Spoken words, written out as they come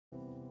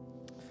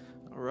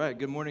All right,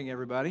 good morning,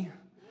 everybody.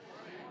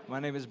 My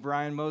name is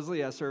Brian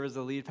Mosley. I serve as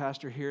the lead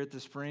pastor here at the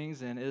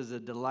Springs, and it is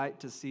a delight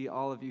to see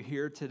all of you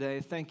here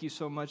today. Thank you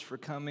so much for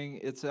coming.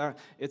 It's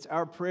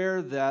our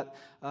prayer that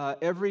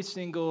every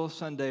single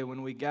Sunday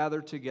when we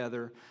gather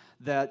together,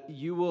 that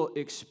you will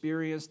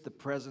experience the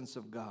presence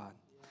of God,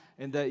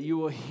 and that you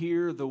will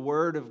hear the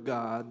Word of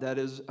God that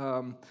is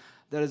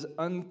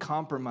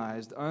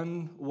uncompromised,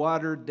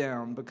 unwatered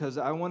down, because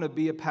I want to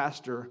be a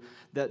pastor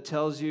that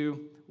tells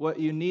you what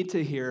you need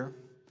to hear,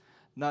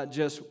 not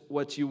just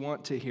what you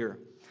want to hear.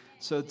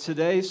 So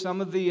today, some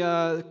of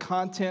the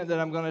content that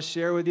I'm going to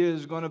share with you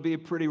is going to be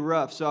pretty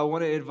rough. So I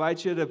want to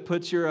invite you to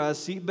put your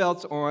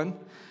seatbelts on,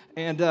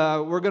 and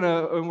we're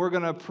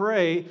gonna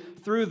pray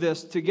through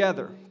this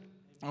together.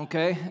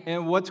 Okay?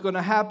 And what's going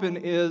to happen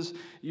is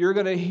you're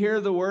going to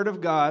hear the Word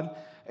of God,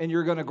 and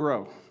you're going to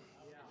grow.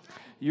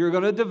 You're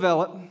going to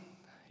develop.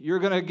 You're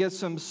going to get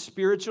some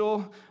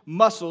spiritual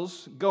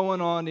muscles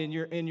going on in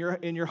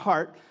your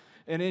heart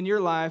and in your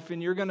life,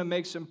 and you're going to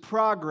make some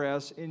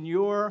progress in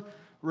your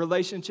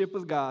relationship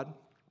with God.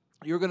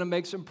 You're going to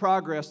make some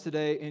progress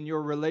today in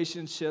your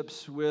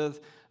relationships with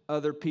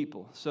other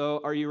people. So,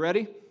 are you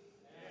ready?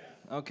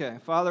 Yeah. Okay.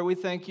 Father, we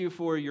thank you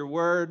for your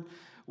word.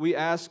 We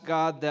ask,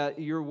 God, that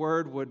your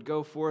word would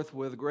go forth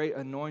with great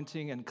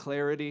anointing and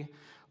clarity.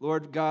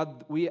 Lord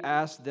God, we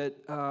ask that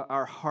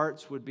our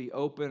hearts would be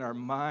open, our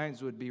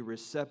minds would be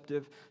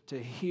receptive to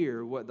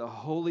hear what the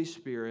Holy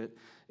Spirit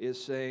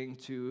is saying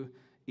to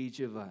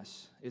each of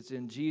us. It's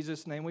in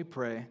Jesus' name we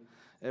pray.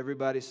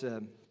 Everybody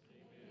said,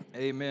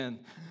 Amen.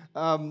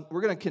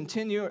 We're going to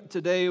continue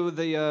today with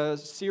the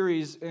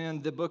series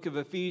in the book of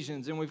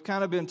Ephesians, and we've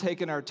kind of been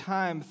taking our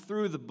time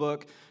through the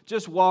book,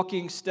 just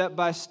walking step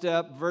by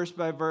step, verse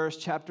by verse,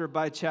 chapter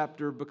by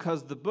chapter,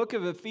 because the book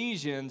of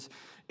Ephesians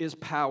is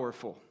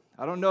powerful.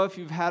 I don't know if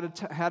you've had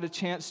a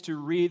chance to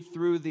read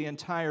through the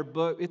entire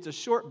book. It's a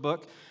short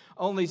book,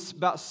 only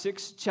about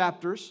 6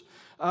 chapters.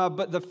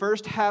 But the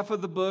first half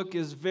of the book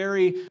is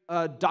very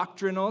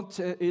doctrinal.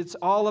 It's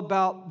all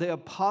about the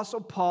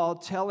Apostle Paul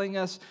telling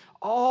us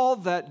all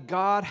that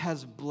God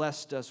has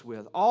blessed us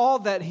with, all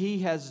that he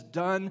has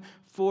done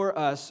for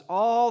us,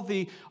 all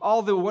the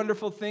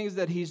wonderful things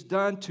that he's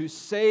done to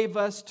save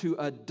us, to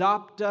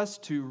adopt us,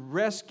 to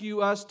rescue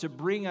us, to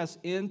bring us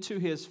into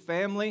his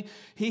family.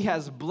 He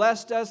has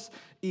blessed us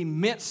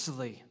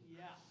immensely.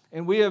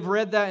 And we have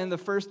read that in the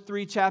first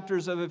 3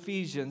 chapters of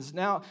Ephesians.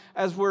 Now,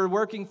 as we're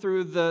working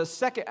through the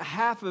second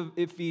half of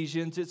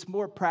Ephesians, it's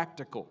more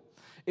practical.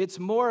 It's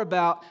more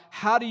about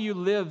how do you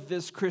live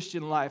this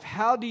Christian life?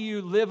 How do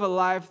you live a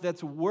life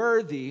that's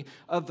worthy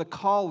of the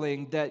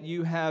calling that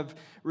you have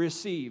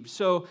received?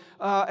 So,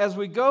 as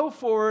we go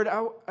forward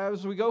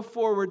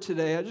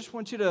today, I just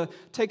want you to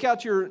take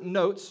out your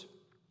notes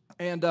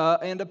and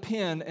a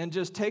pen and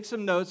just take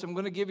some notes. I'm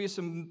going to give you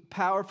some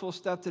powerful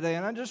stuff today,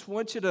 and I just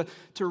want you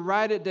to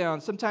write it down.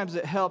 Sometimes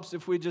it helps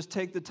if we just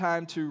take the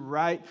time to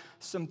write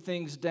some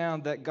things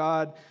down that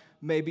God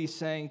may be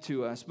saying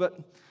to us. But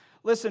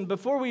listen,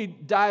 before we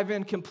dive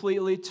in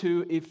completely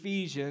to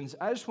Ephesians,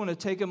 I just want to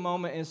take a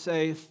moment and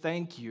say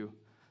thank you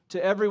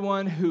to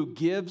everyone who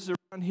gives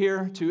around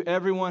here, to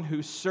everyone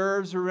who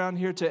serves around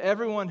here, to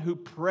everyone who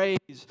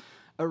prays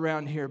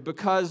around here,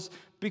 because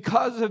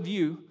of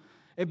you,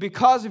 and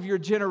because of your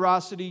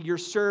generosity, your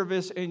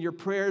service, and your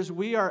prayers,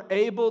 we are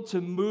able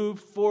to move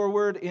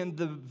forward in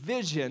the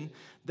vision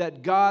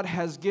that God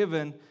has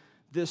given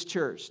this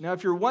church. Now,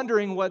 if you're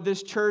wondering what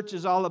this church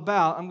is all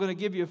about, I'm going to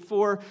give you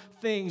 4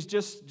 things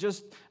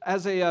just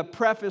as a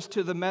preface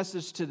to the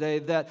message today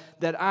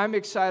that I'm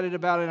excited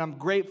about and I'm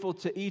grateful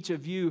to each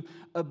of you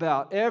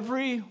about.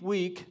 Every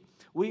week,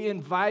 we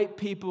invite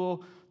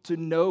people to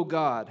know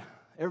God.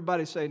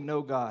 Everybody say,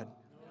 know God.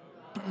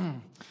 Know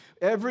God.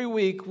 Every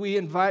week, we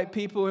invite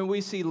people and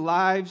we see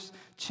lives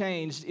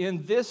changed.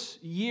 In this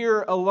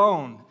year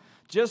alone,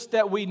 just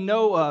that we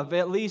know of,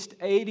 at least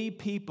 80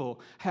 people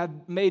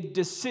have made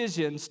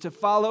decisions to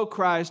follow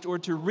Christ or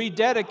to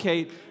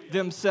rededicate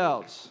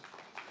themselves.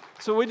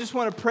 So we just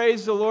want to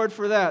praise the Lord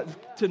for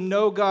that, to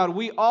know God.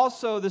 We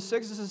also, this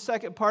is the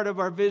second part of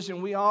our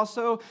vision, we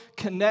also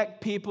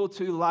connect people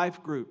to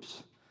life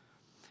groups.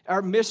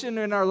 Our mission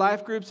in our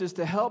life groups is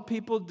to help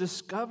people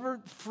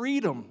discover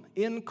freedom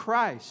in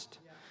Christ.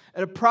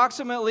 And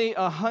approximately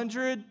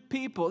 100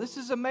 people, this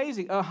is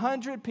amazing,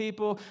 100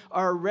 people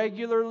are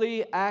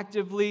regularly,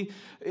 actively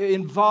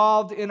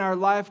involved in our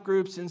life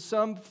groups in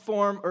some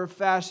form or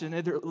fashion.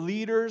 Either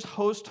leaders,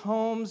 host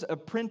homes,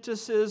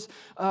 apprentices,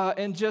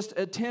 and just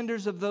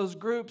attenders of those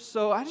groups.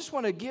 So I just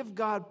want to give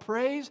God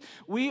praise.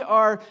 We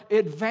are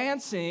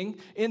advancing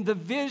in the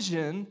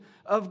vision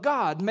of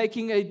God,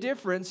 making a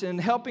difference in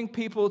helping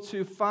people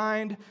to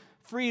find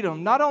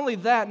freedom. Not only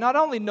that, not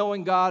only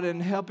knowing God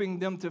and helping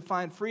them to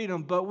find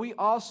freedom, but we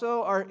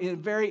also are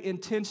very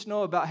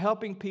intentional about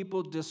helping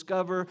people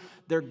discover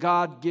their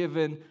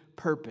God-given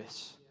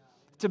purpose.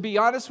 To be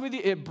honest with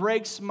you, it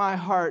breaks my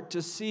heart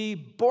to see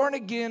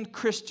born-again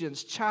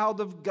Christians,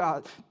 child of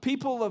God,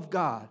 people of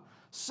God,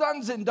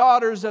 sons and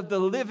daughters of the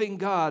living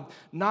God,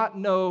 not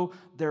know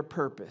their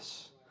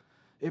purpose.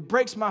 It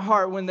breaks my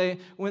heart when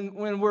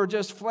we're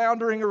just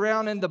floundering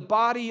around and the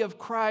body of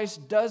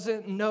Christ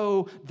doesn't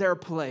know their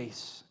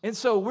place. And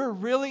so we're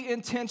really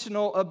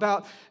intentional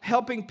about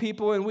helping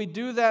people, and we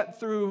do that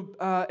through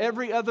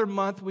every other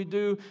month we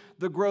do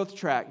the growth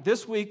track.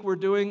 This week we're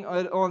doing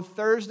on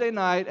Thursday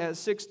night at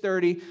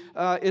 6:30.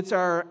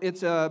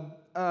 It's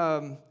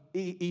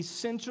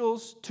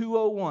Essentials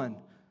 201.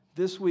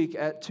 This week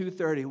at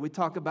 2:30 we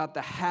talk about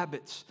the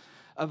habits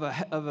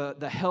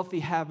the healthy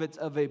habits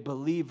of a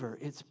believer.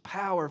 It's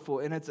powerful,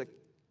 and it's a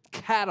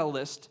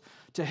catalyst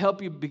to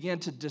help you begin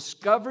to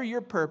discover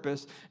your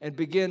purpose and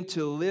begin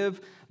to live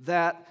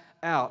that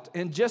out.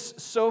 And just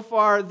so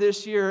far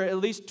this year, at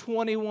least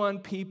 21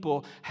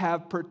 people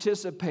have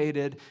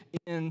participated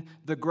in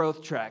the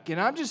growth track.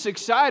 And I'm just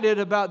excited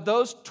about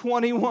those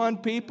 21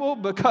 people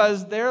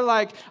because they're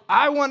like,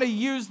 I want to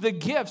use the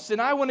gifts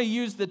and I want to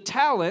use the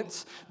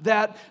talents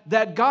that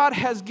God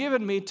has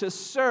given me to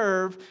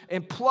serve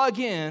and plug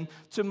in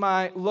to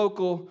my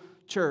local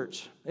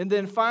church. And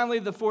then finally,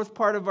 the fourth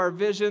part of our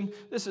vision,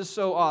 this is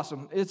so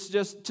awesome. It's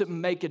just to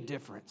make a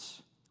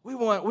difference. We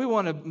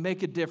want to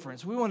make a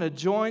difference. We want to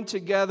join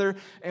together,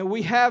 and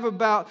we have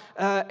about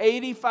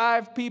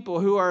 85 people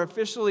who are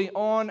officially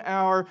on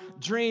our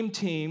dream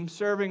team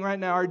serving right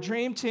now. Our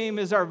dream team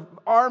is our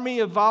army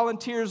of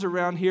volunteers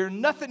around here.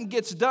 Nothing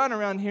gets done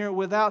around here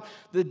without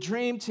the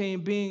dream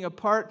team being a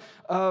part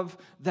of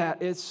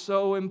that. It's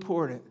so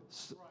important.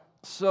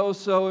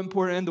 So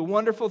important. And the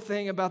wonderful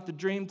thing about the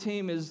dream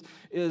team is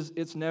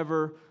it's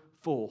never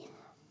full.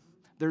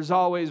 There's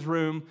always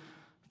room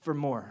for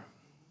more.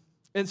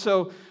 And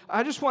so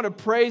I just want to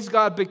praise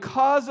God.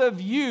 Because of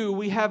you,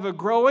 we have a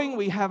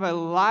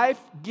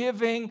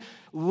life-giving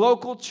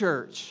local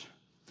church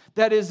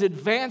that is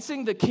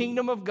advancing the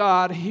kingdom of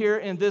God here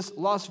in this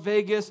Las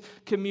Vegas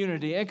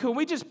community. And can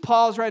we just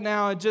pause right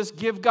now and just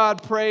give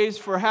God praise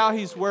for how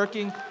He's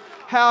working,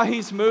 how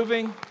He's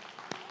moving?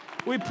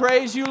 We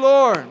praise you,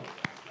 Lord.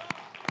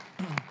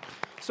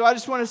 So I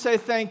just want to say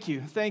thank you.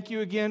 Thank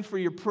you again for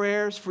your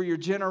prayers, for your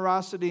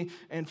generosity,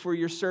 and for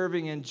your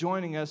serving and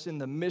joining us in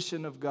the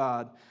mission of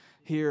God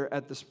here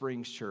at the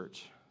Springs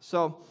Church.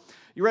 So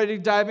you ready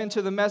to dive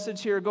into the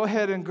message here? Go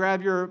ahead and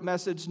grab your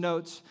message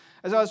notes.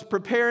 As I was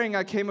preparing,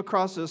 I came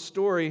across a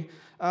story,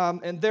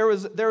 and there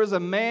was a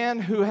man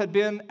who had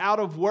been out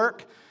of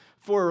work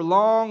for a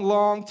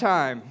long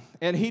time.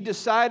 And he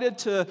decided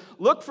to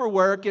look for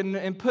work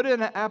and put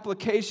in an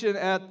application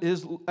at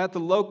the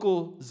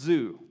local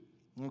zoo.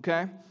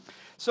 Okay,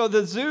 so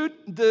the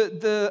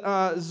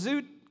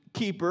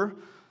zookeeper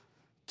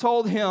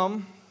told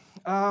him,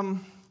 I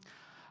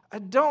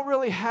don't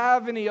really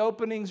have any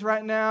openings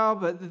right now,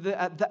 but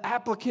the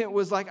applicant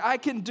was like, I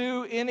can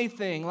do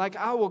anything. Like,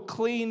 I will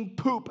clean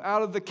poop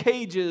out of the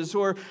cages,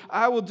 or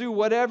I will do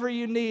whatever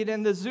you need.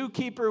 And the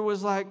zookeeper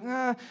was like,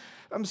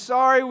 I'm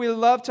sorry, we'd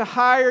love to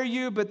hire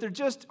you, but there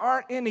just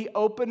aren't any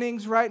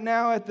openings right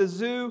now at the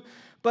zoo.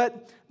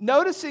 But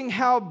noticing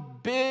how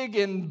big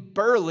and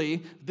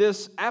burly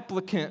this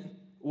applicant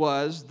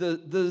was, the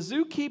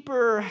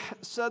zookeeper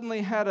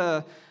suddenly had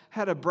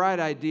a bright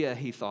idea,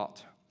 he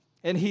thought.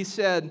 And he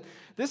said,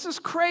 this is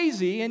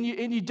crazy, and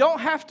you don't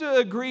have to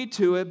agree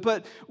to it,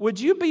 but would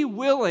you be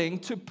willing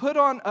to put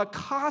on a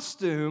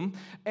costume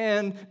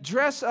and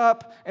dress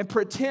up and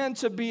pretend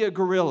to be a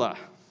gorilla?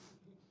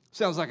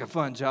 Sounds like a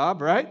fun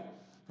job, right?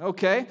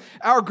 Okay.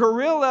 Our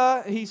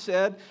gorilla, he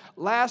said,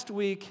 last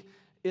week,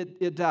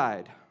 it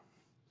died.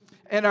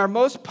 And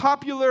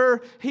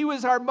he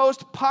was our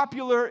most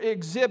popular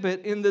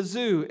exhibit in the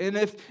zoo. And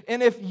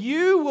if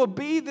you will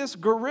be this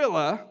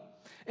gorilla,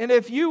 and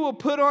if you will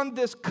put on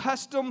this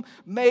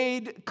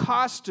custom-made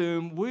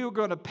costume, we are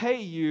going to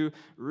pay you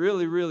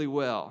really, really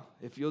well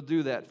if you'll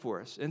do that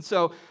for us. And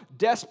so,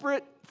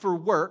 desperate for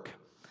work,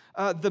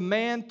 the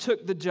man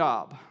took the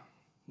job.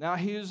 Now,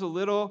 he was a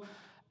little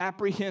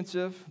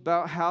apprehensive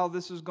about how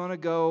this is going to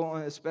go,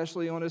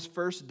 especially on his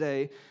first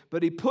day.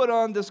 But he put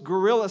on this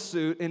gorilla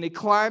suit, and he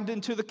climbed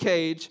into the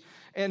cage,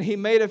 and he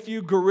made a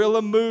few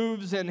gorilla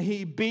moves, and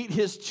he beat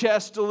his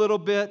chest a little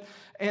bit.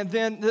 And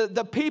then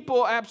the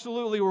people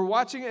absolutely were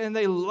watching it, and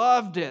they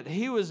loved it.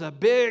 He was a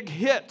big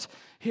hit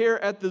here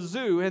at the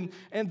zoo.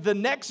 And the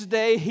next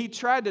day, he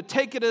tried to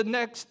take it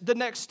the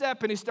next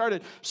step, and he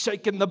started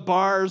shaking the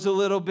bars a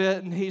little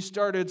bit, and he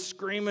started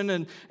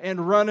screaming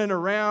and running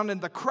around,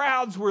 and the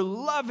crowds were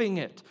loving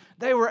it.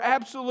 They were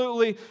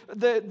absolutely,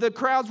 the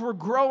crowds were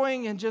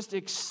growing and just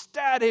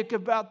ecstatic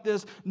about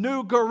this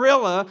new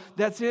gorilla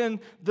that's in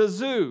the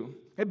zoo.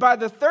 And by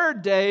the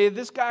third day,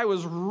 this guy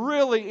was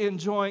really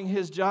enjoying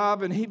his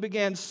job, and he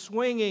began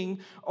swinging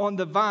on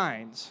the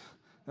vines.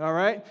 All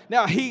right?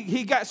 Now,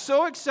 he got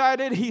so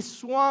excited, he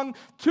swung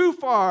too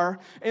far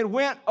and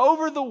went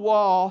over the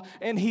wall,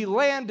 and he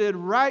landed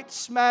right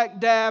smack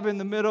dab in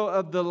the middle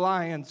of the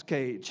lion's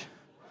cage.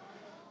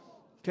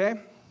 Okay?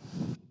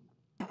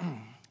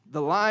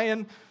 The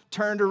lion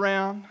turned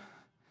around,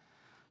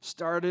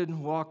 started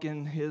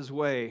walking his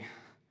way.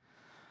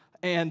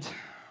 And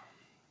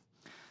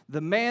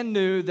the man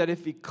knew that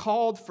if he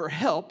called for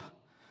help,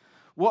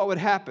 what would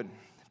happen?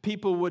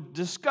 people would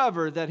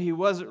discover that he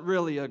wasn't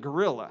really a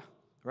gorilla,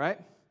 right?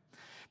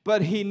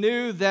 But he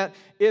knew that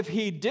if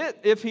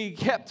he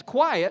kept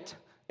quiet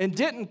and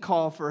didn't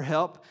call for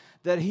help,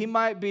 that he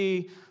might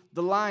be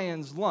the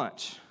lion's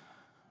lunch,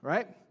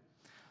 right?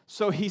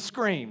 So he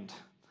screamed,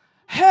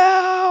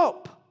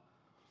 "Help!"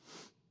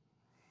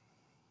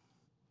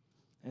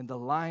 And the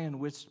lion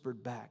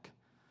whispered back,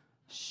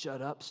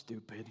 "Shut up,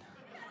 stupid,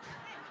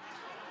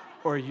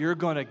 or you're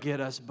going to get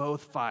us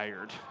both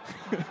fired."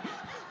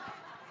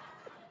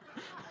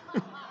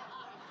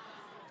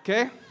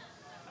 Okay?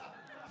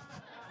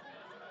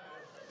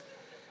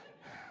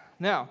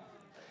 Now,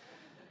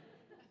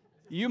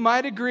 you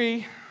might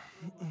agree,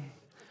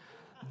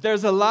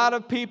 there's a lot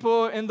of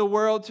people in the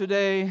world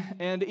today,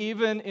 and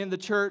even in the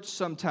church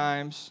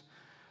sometimes,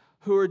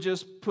 who are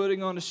just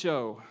putting on a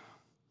show.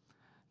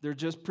 They're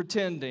just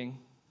pretending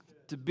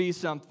to be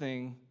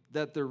something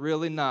that they're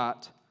really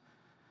not.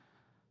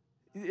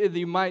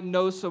 You might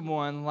know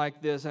someone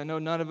like this. I know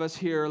none of us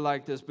here are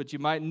like this, but you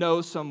might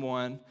know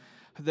someone.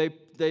 They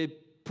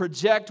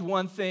project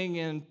one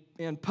thing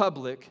in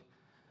public,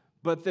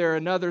 but they're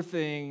another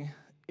thing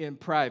in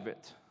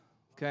private,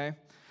 okay?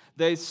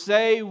 They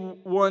say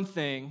one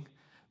thing,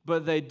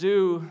 but they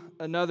do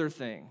another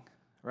thing,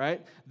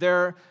 right?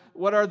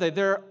 What are they?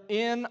 They're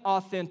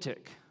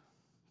inauthentic.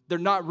 They're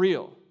not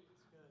real.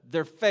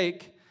 They're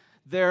fake.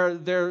 They're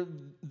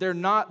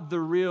not the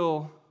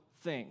real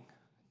thing.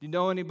 Do you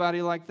know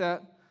anybody like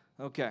that?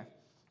 Okay.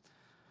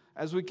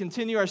 As we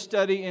continue our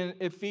study in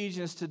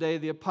Ephesians today,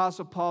 the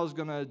Apostle Paul is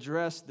going to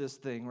address this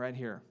thing right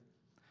here.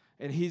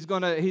 And he's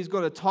going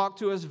to talk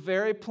to us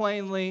very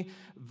plainly,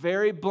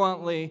 very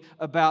bluntly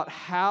about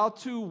how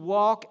to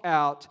walk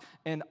out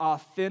an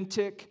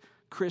authentic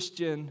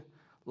Christian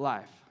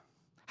life.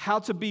 How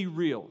to be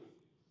real.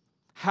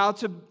 How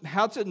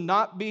to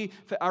not be.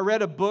 I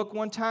read a book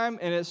one time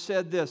and it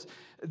said this.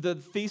 The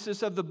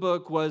thesis of the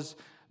book was,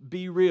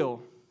 be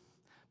real,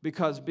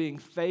 because being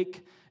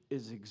fake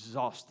is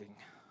exhausting.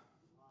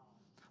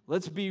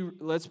 Let's be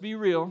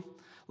real.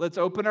 Let's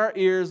open our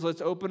ears.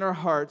 Let's open our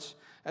hearts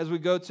as we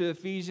go to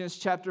Ephesians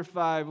chapter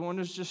 5. I want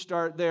to just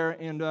start there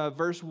in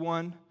verse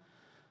 1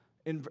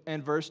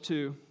 and verse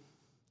 2.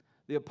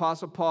 The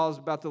Apostle Paul is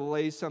about to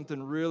lay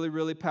something really,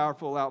 really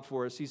powerful out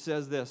for us. He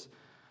says this,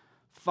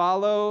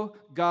 follow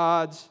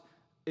God's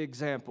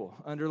example.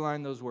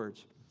 Underline those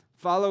words.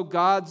 Follow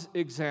God's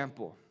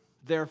example,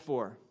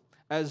 therefore,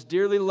 as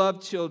dearly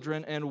loved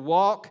children, and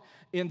walk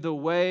in the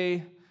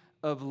way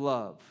of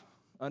love.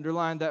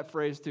 Underline that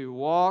phrase too.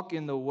 Walk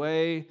in the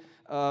way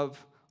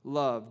of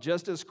love.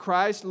 Just as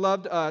Christ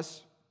loved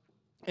us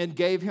and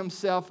gave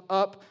himself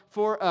up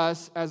for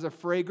us as a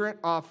fragrant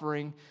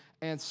offering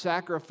and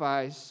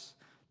sacrifice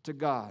to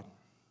God.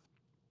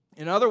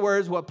 In other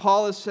words, what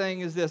Paul is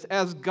saying is this.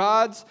 As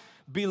God's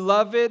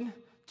beloved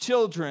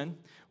children,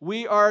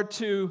 we are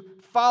to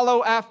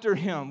follow after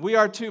him. We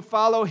are to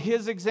follow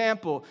his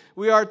example.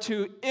 We are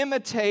to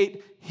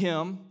imitate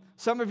him.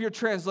 Some of your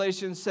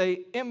translations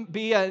say,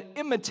 be an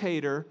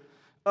imitator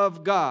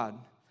of God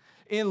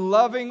in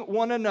loving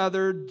one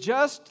another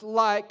just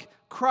like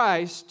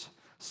Christ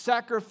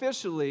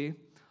sacrificially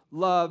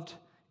loved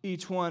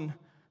each one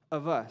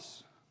of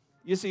us.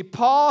 You see,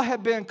 Paul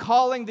had been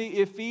calling the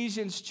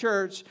Ephesians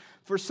church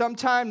for some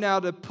time now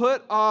to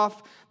put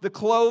off the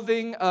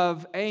clothing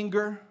of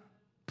anger,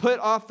 put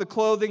off the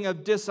clothing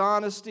of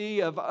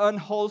dishonesty, of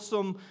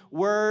unwholesome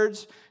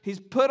words. He's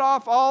put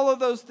off all of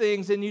those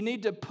things, and you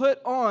need to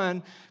put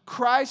on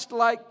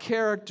Christ-like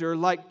character,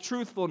 like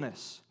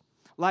truthfulness,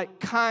 like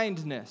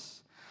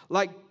kindness,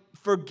 like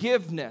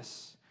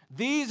forgiveness.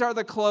 These are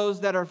the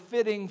clothes that are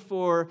fitting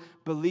for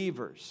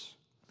believers.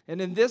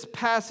 And in this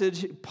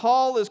passage,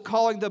 Paul is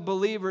calling the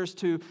believers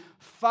to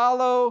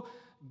follow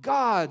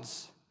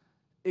God's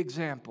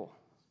example.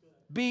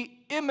 Be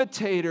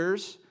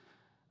imitators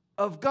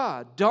of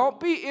God. Don't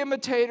be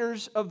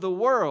imitators of the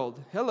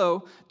world.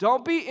 Hello.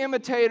 Don't be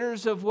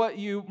imitators of what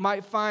you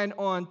might find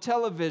on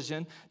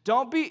television.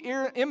 Don't be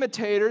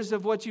imitators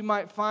of what you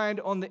might find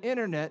on the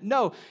internet.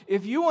 No,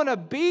 if you want to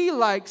be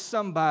like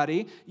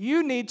somebody,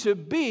 you need to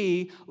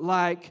be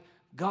like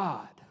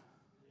God.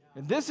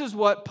 And this is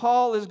what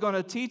Paul is going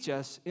to teach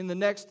us in the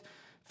next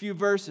few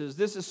verses.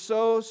 This is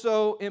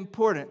so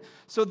important.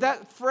 So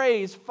that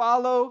phrase,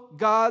 follow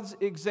God's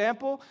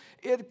example,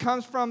 it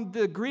comes from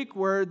the Greek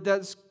word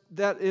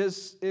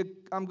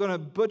I'm going to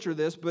butcher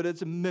this, but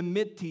it's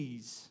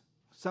mimetes,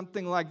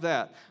 something like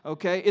that,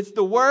 okay? It's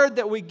the word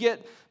that we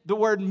get the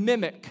word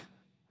mimic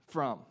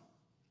from.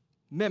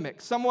 Mimic,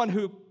 someone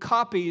who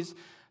copies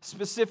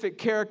specific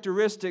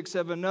characteristics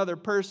of another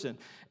person.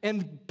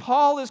 And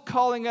Paul is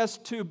calling us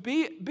to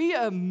be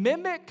a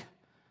mimic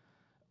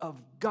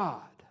of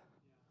God.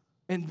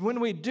 And when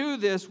we do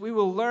this, we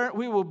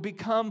will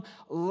become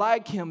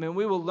like him, and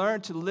we will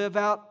learn to live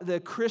out the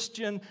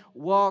Christian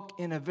walk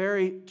in a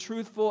very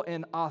truthful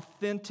and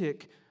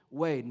authentic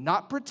way.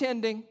 Not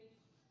pretending,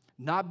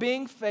 not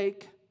being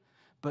fake,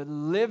 but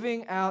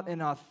living out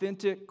an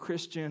authentic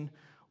Christian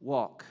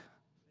walk.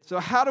 So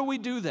how do we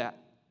do that?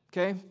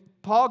 Okay?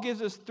 Paul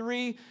gives us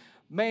three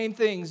main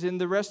things in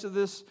the rest of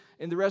this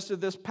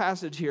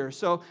passage here.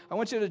 So I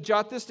want you to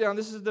jot this down.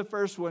 This is the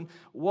first one.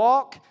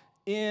 Walk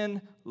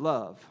in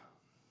love.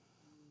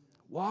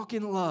 Walk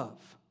in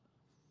love.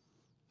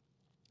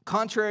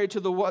 Contrary to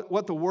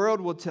what the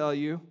world will tell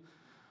you,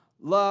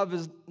 love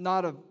is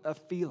not a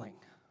feeling.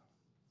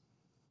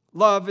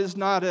 Love is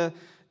not an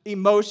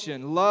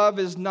emotion. Love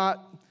is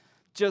not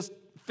just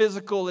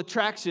physical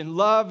attraction.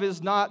 Love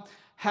is not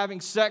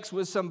having sex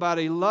with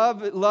somebody.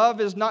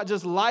 Love is not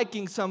just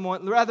liking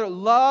someone. Rather,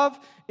 love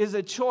is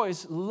a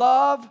choice.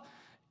 Love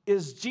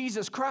is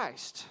Jesus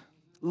Christ.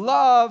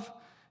 Love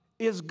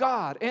is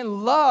God.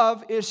 And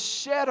love is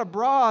shed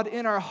abroad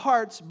in our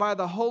hearts by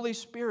the Holy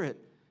Spirit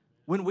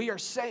when we are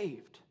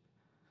saved.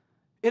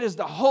 It is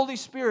the Holy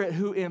Spirit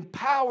who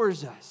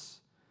empowers us,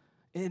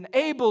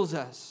 enables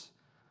us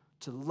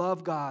to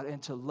love God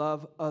and to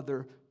love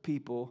other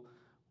people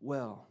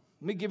well.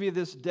 Let me give you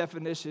this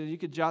definition. You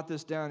could jot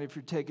this down if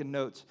you're taking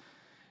notes.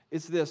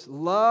 It's this: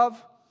 love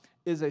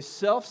is a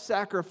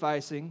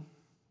self-sacrificing,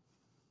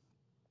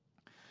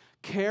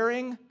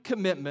 caring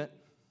commitment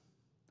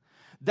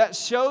that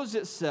shows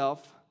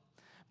itself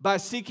by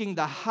seeking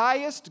the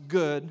highest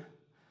good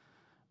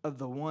of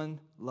the one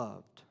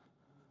loved.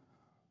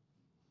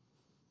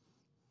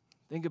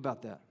 Think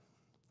about that.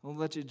 I'll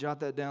let you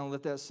jot that down,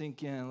 let that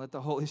sink in, let the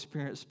Holy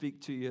Spirit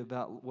speak to you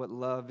about what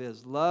love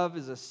is. Love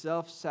is a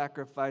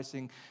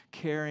self-sacrificing,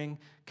 caring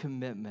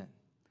commitment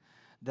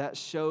that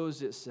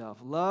shows itself.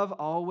 Love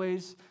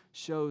always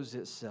shows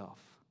itself,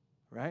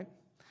 right?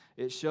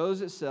 It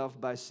shows itself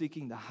by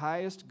seeking the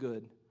highest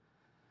good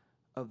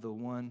of the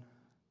one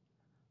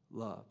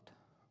loved.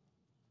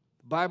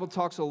 The Bible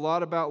talks a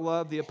lot about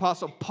love. The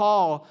Apostle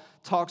Paul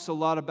talks a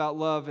lot about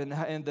love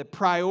and the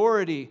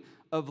priority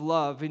of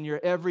love in your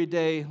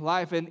everyday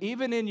life and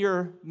even in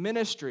your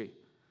ministry.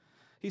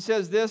 He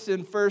says this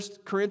in 1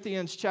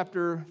 Corinthians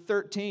chapter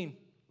 13.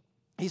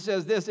 He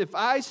says this: if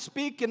I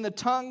speak in the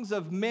tongues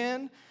of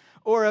men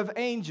or of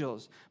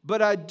angels,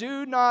 but I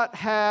do not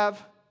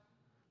have,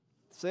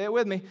 say it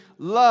with me,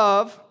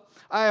 love,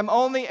 I am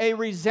only a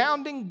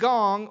resounding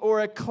gong or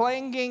a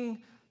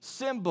clanging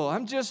cymbal.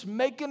 I'm just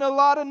making a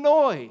lot of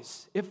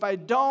noise if I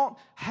don't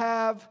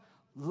have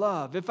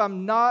love. If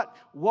I'm not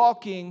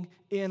walking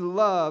in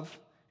love,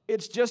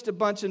 it's just a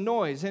bunch of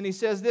noise. And he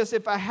says this: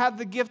 if I have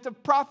the gift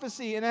of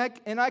prophecy and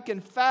I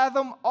can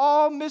fathom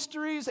all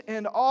mysteries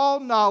and all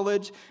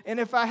knowledge, and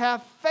if I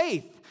have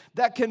faith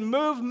that can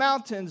move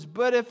mountains,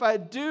 but if I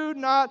do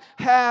not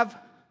have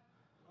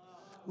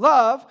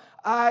love,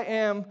 I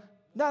am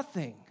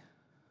nothing.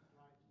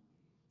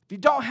 If you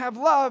don't have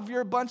love,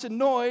 you're a bunch of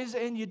noise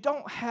and you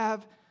don't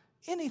have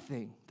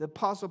anything, the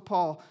Apostle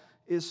Paul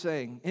is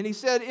saying. And he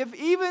said,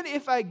 even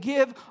if I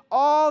give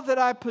all that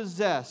I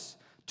possess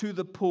to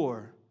the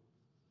poor,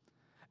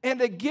 and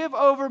to give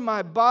over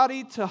my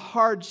body to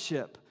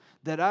hardship,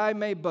 that I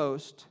may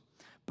boast,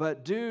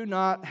 but do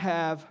not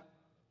have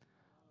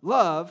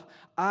love,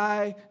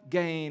 I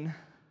gain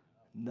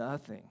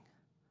nothing.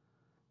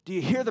 Do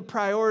you hear the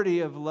priority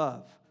of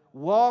love?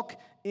 Walk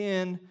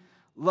in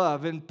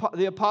love. And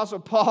the Apostle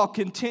Paul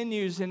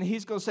continues, and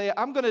he's going to say,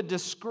 I'm going to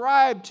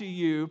describe to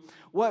you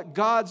what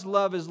God's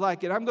love is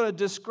like. And I'm going to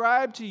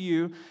describe to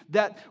you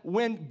that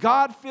when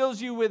God fills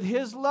you with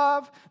His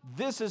love,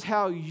 this is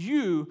how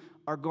you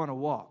are going to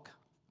walk.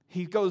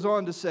 He goes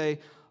on to say,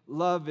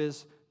 love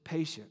is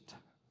patient.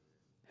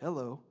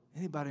 Hello.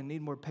 Anybody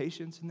need more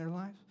patience in their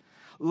life?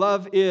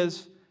 Love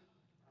is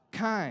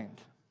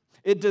kind.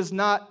 It does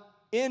not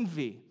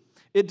envy.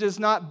 It does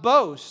not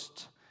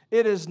boast.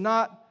 It is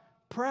not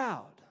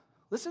proud.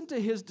 Listen to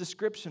his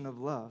description of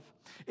love.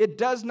 It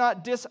does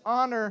not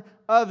dishonor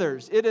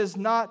others. It is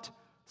not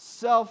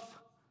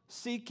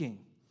self-seeking.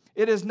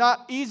 It is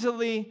not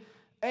easily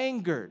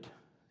angered.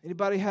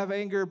 Anybody have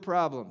anger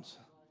problems?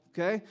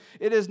 Okay?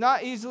 It is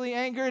not easily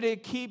angered.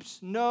 It keeps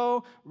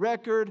no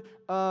record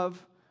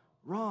of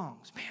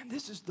wrongs. Man,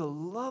 this is the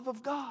love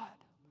of God.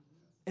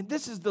 And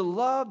this is the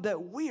love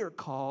that we are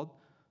called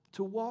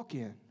to walk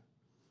in.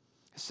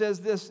 It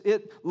says this: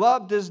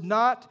 love does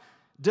not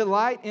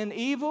delight in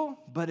evil,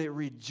 but it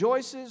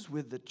rejoices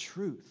with the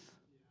truth.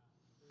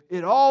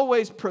 It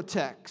always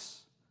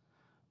protects,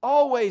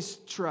 always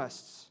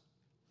trusts,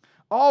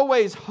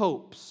 always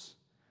hopes,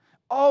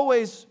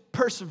 always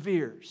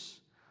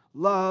perseveres.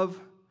 Love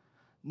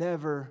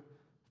never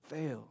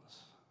fails.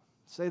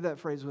 Say that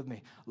phrase with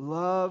me.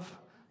 Love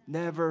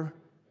never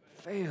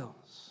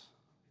fails.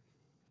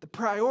 The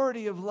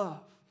priority of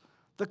love,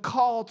 the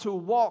call to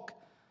walk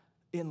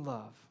in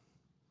love.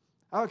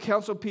 I'll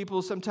counsel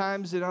people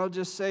sometimes, and I'll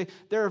just say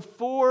there are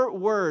 4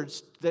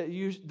 words that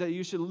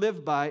you should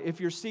live by if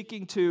you're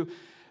seeking to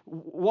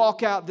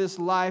walk out this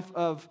life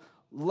of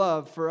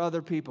love for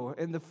other people.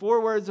 And the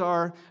 4 words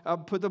are, I'll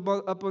put them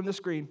up on the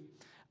screen.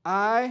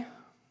 I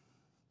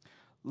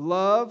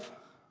love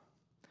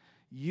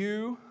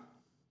you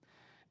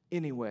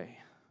anyway.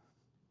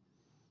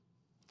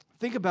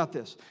 Think about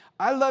this.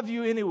 I love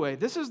you anyway.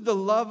 This is the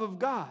love of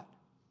God.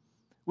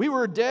 We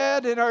were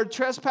dead in our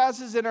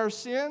trespasses and our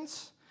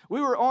sins. We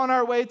were on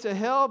our way to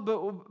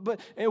hell,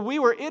 and we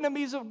were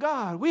enemies of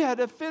God. We had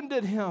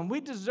offended him.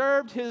 We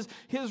deserved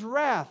his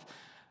wrath.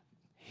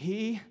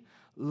 He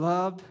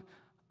loved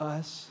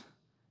us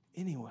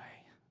anyway.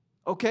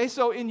 Okay,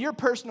 so in your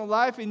personal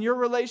life, in your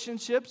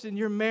relationships, in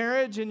your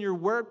marriage, in your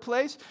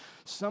workplace,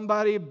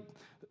 somebody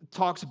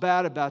talks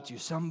bad about you,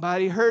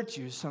 somebody hurts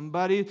you,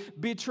 somebody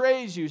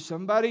betrays you,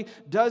 somebody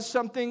does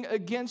something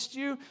against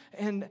you,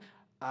 and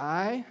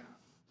I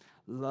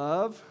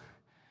love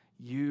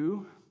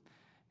you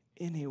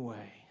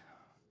anyway.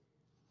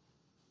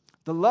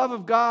 The love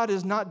of God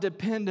is not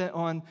dependent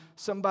on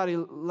somebody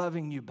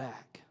loving you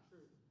back.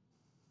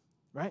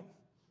 Right?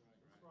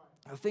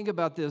 Now think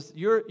about this.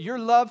 Your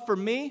love for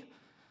me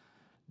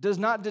does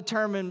not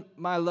determine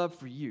my love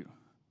for you.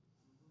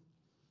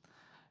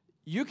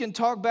 You can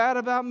talk bad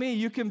about me,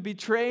 you can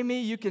betray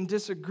me, you can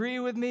disagree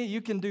with me, you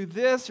can do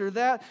this or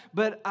that,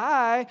 but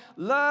I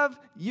love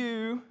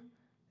you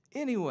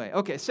anyway.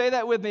 Okay, say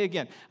that with me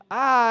again.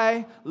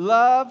 I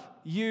love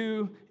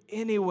you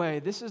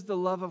anyway. This is the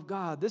love of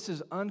God. This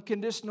is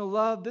unconditional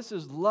love. This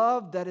is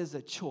love that is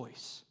a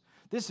choice.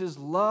 This is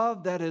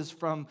love that is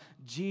from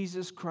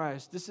Jesus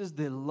Christ. This is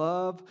the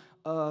love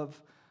of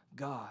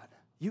God.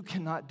 You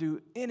cannot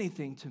do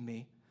anything to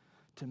me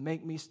to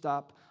make me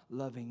stop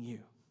loving you.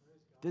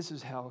 This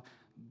is how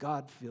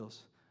God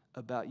feels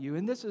about you.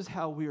 And this is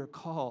how we are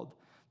called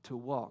to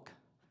walk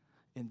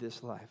in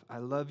this life. I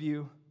love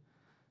you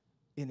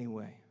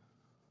anyway.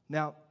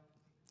 Now,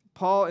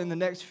 Paul, in the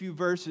next few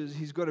verses,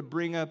 he's going to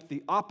bring up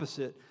the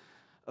opposite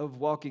of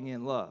walking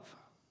in love.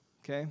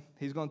 Okay?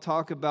 He's going to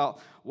talk about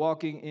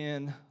walking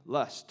in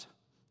lust.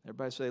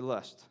 Everybody say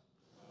lust.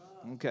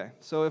 Okay.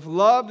 So if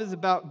love is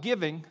about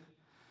giving,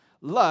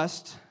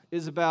 lust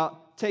is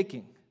about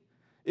taking.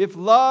 If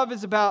love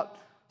is about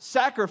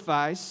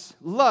sacrifice,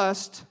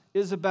 lust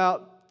is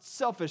about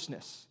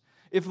selfishness.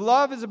 If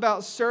love is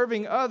about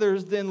serving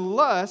others, then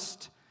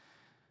lust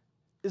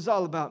is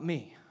all about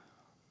me.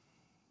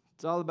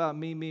 It's all about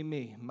me,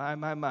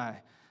 my.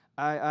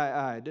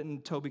 I.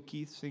 Didn't Toby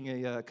Keith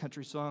sing a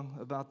country song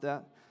about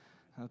that?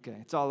 Okay,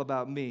 it's all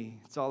about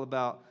me. It's all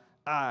about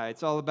I.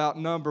 It's all about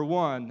number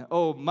one.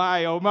 Oh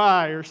my,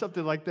 or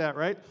something like that,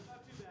 right?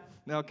 Not too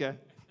bad. Okay.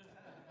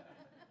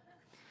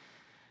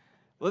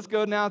 Let's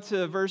go now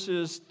to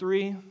verses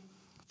 3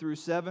 through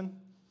 7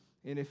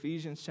 in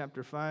Ephesians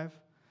chapter 5.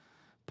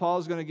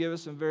 Paul's going to give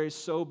us some very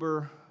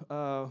sober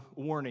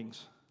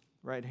warnings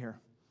right here.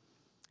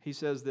 He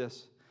says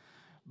this,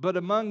 but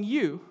among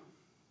you,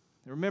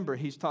 remember,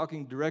 he's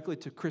talking directly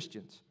to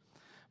Christians,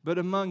 but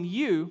among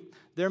you,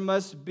 there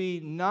must be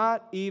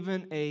not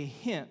even a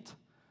hint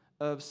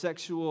of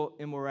sexual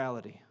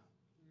immorality.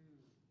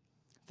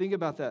 Think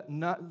about that.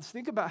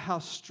 Think about how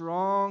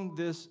strong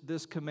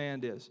this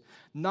command is.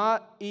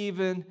 Not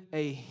even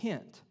a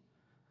hint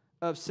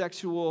of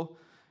sexual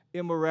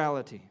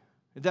immorality.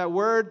 That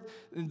word,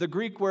 the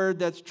Greek word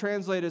that's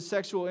translated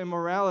sexual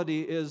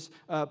immorality is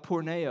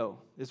porneo.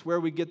 It's where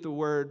we get the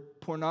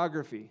word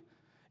pornography.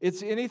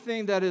 It's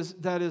anything that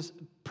is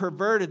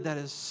perverted, that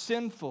is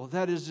sinful,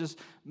 that is just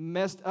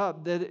messed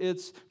up, that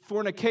it's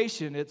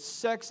fornication, it's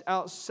sex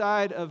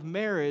outside of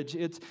marriage,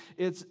 it's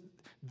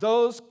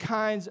those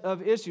kinds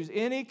of issues.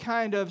 Any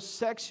kind of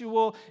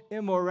sexual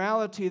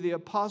immorality, the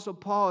Apostle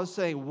Paul is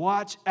saying,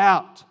 watch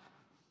out.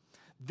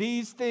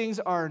 These things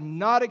are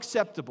not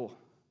acceptable.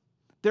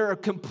 They're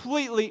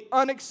completely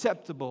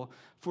unacceptable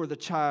for the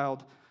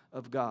child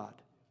of God.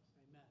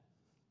 Amen.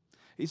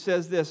 He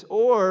says this,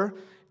 or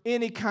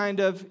any kind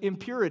of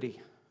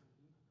impurity.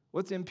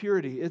 What's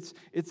impurity?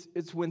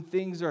 It's when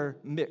things are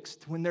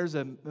mixed, when there's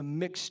a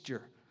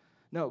mixture.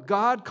 No,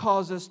 God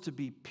calls us to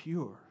be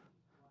pure,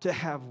 to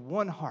have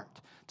one heart,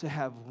 to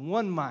have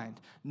one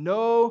mind,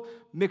 no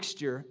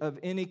mixture of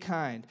any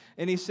kind.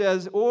 And he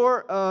says,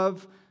 or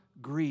of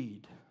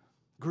greed.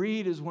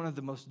 Greed is one of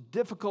the most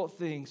difficult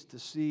things to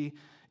see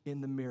in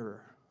the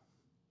mirror.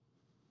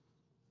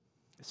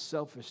 It's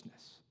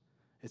selfishness.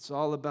 It's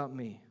all about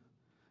me.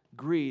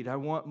 Greed, I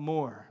want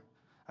more.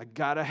 I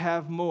gotta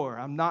have more.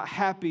 I'm not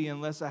happy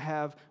unless I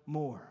have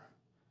more.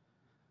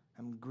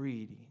 I'm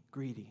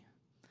greedy.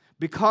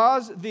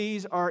 Because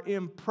these are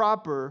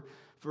improper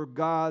for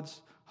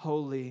God's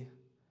holy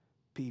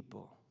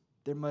people.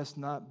 There must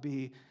not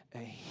be a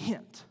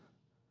hint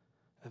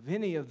of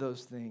any of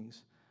those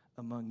things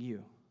among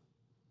you,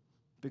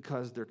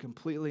 because they're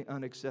completely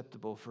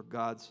unacceptable for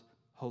God's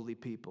holy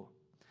people.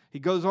 He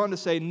goes on to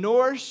say,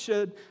 nor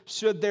should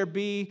there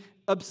be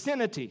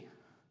obscenity.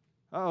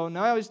 Oh,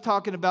 now he's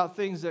talking about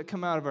things that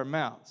come out of our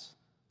mouths.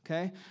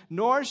 Okay?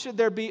 Nor should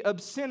there be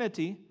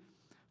obscenity,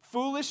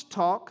 foolish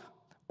talk,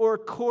 or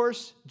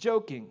coarse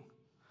joking.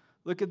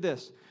 Look at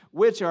this.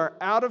 Which are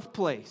out of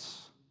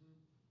place.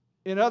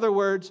 In other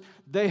words,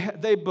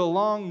 they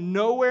belong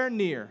nowhere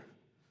near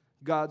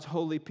God's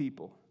holy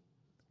people.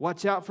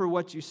 Watch out for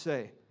what you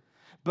say.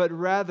 But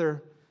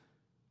rather,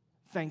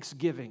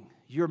 thanksgiving.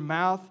 Your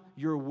mouth,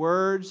 your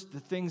words,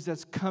 the things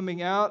that's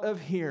coming out of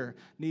here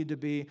need to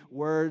be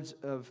words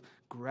of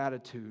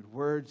gratitude,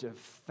 words of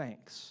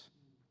thanks.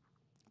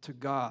 to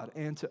God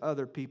and to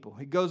other people.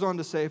 He goes on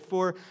to say,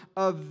 for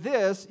of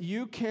this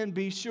you can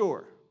be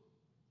sure.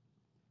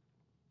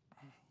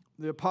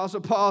 The Apostle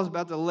Paul is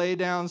about to lay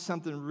down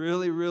something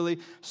really, really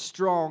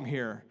strong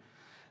here.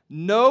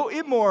 No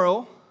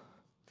immoral,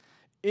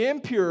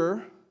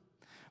 impure,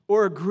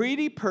 or a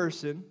greedy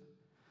person,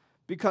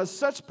 because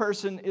such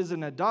person is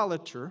an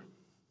idolater.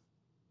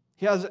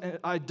 He has an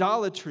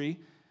idolatry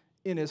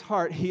in his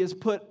heart. He has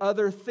put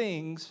other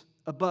things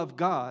above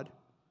God.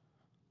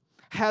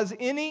 Has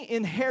any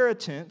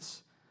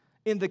inheritance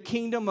in the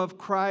kingdom of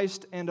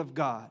Christ and of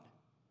God.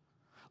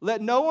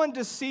 Let no one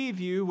deceive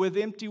you with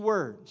empty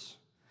words.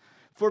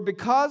 For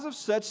because of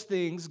such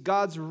things,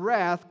 God's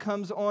wrath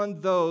comes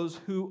on those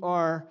who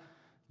are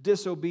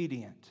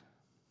disobedient.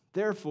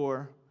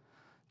 Therefore,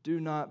 do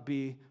not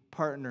be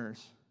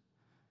partners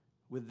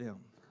with them.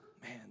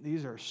 Man,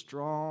 these are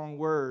strong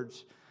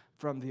words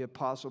from the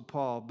Apostle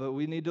Paul, but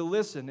we need to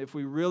listen if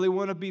we really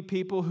want to be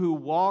people who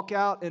walk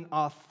out an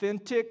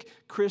authentic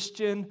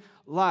Christian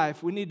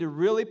life. We need to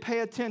really pay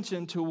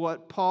attention to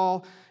what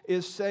Paul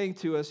is saying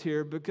to us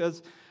here,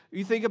 because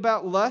you think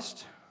about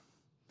lust.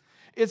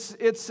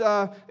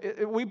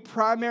 We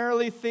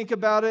primarily think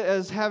about it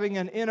as having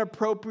an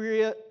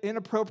inappropriate,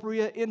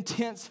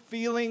 intense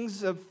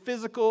feelings of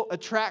physical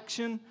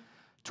attraction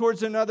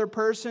towards another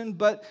person,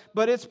 but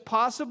it's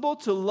possible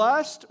to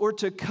lust or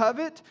to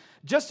covet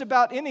just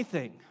about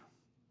anything.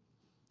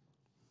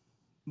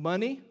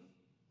 Money,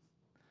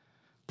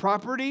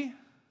 property,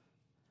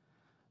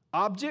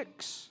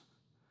 objects,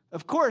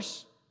 of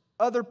course,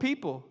 other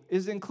people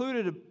is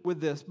included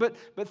with this. But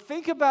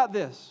think about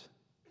this.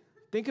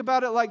 Think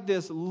about it like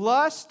this.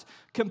 Lust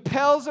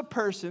compels a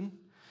person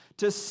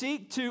to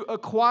seek to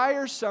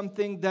acquire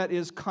something that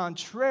is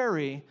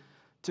contrary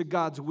to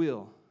God's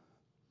will,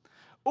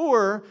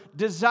 or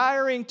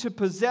desiring to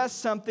possess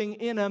something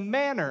in a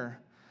manner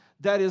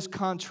that is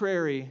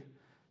contrary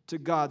to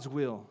God's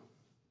will.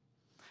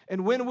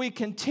 And when we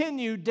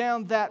continue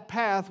down that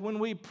path, when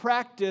we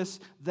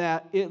practice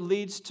that, it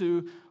leads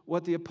to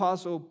what the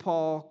Apostle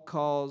Paul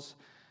calls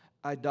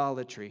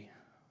idolatry,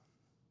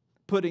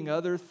 putting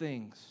other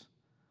things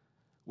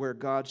where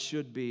God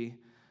should be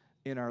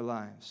in our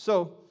lives.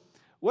 So,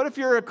 what if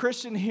you're a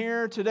Christian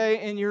here today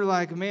and you're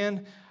like,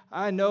 man,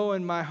 I know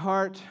in my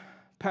heart,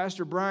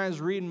 Pastor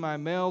Brian's reading my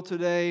mail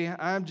today.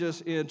 I'm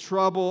just in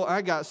trouble.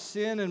 I got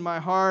sin in my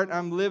heart.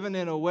 I'm living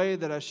in a way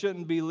that I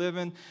shouldn't be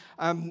living.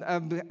 I'm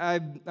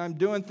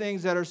doing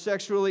things that are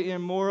sexually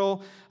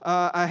immoral.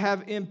 I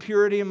have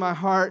impurity in my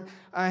heart.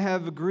 I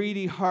have a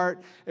greedy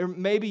heart. Or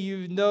maybe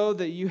you know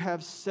that you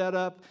have set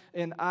up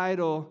an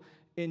idol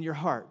in your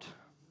heart.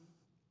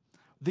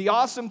 The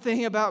awesome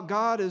thing about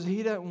God is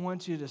He doesn't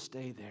want you to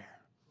stay there.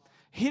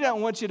 He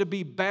doesn't want you to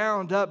be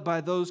bound up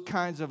by those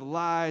kinds of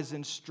lies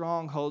and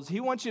strongholds. He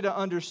wants you to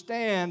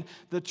understand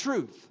the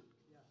truth.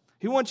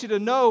 He wants you to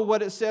know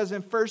what it says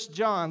in 1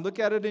 John. Look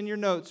at it in your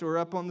notes or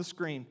up on the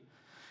screen.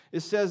 It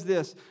says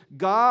this: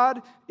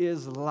 God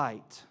is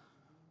light.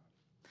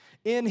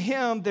 In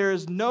Him there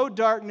is no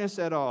darkness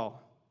at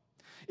all.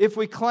 If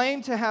we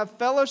claim to have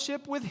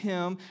fellowship with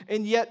Him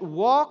and yet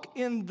walk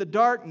in the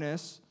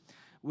darkness,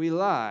 we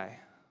lie,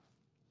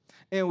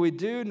 and we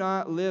do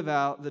not live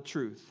out the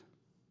truth.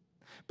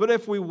 But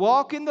if we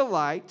walk in the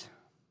light,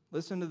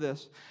 listen to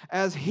this,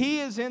 as He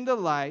is in the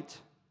light,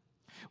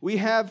 we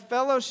have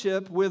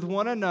fellowship with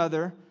one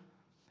another,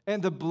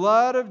 and the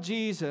blood of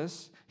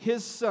Jesus,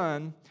 His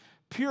Son,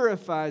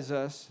 purifies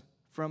us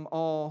from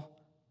all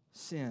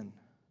sin.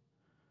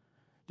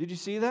 Did you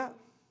see that?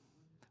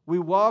 We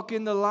walk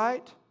in the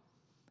light,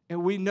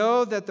 and we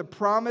know that the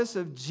promise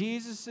of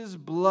Jesus'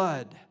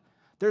 blood,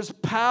 there's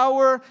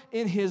power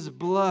in His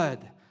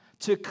blood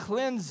to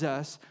cleanse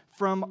us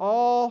from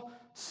all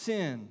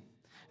sin.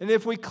 And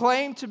if we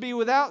claim to be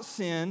without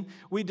sin,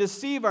 we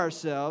deceive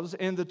ourselves,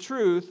 and the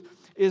truth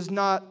is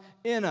not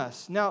in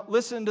us. Now,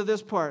 listen to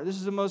this part. This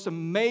is the most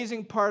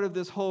amazing part of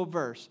this whole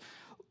verse.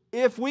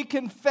 If we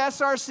confess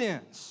our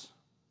sins,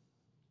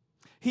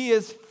 He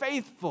is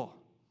faithful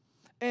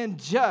and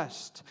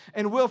just,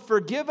 and will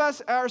forgive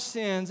us our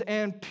sins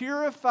and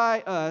purify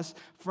us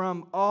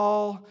from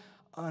all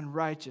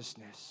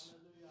unrighteousness.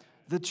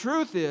 The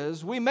truth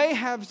is, we may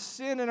have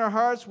sin in our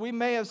hearts, we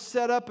may have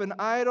set up an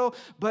idol,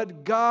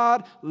 but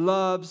God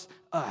loves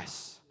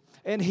us.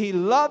 And He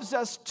loves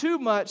us too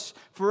much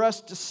for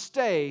us to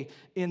stay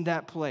in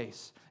that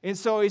place. And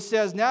so He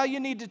says, now you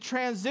need to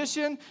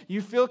transition.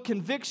 You feel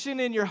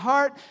conviction in your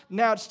heart.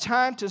 Now it's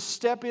time to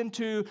step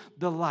into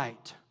the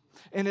light.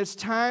 And it's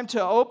time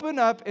to open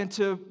up and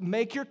to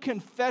make your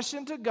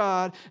confession to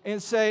God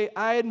and say,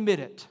 I admit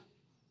it.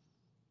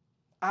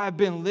 I've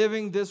been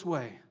living this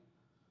way.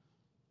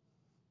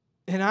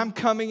 And I'm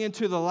coming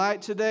into the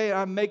light today.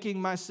 I'm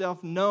making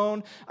myself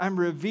known. I'm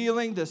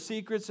revealing the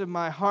secrets of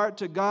my heart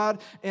to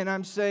God. And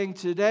I'm saying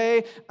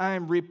today,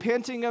 I'm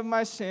repenting of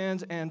my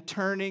sins and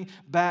turning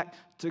back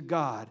to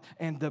God.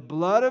 And the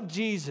blood of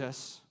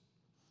Jesus,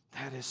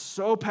 that is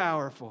so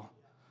powerful,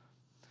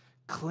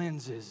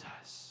 cleanses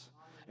us.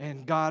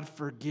 And God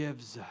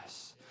forgives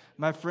us.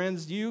 My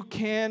friends, you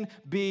can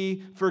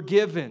be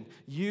forgiven.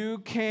 You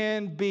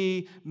can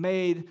be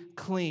made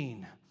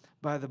clean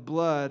by the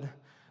blood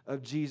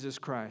of Jesus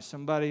Christ.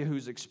 Somebody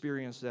who's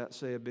experienced that,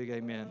 say a big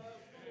amen.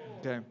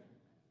 Okay.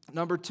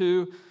 Number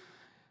 2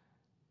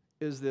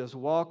 is this: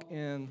 walk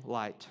in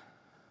light.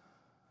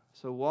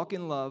 So walk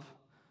in love,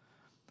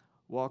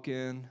 walk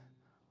in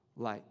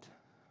light.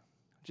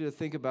 I want you to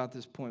think about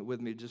this point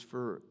with me just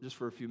for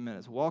a few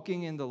minutes.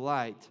 Walking in the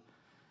light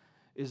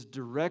is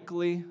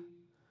directly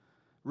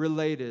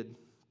related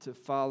to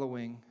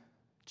following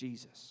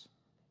Jesus.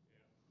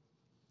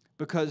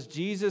 Because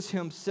Jesus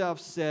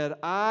himself said,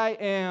 I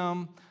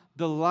am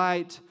the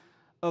light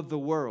of the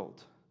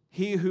world.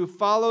 He who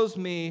follows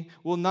me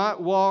will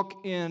not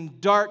walk in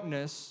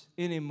darkness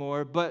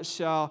anymore, but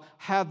shall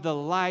have the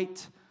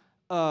light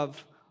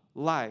of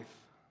life.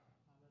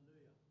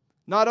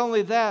 Not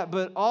only that,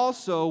 but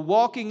also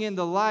walking in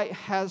the light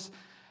has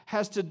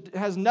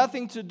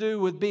nothing to do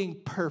with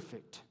being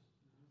perfect.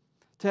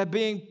 To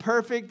being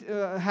perfect,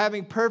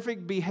 having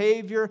perfect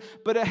behavior,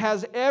 but it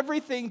has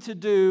everything to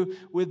do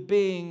with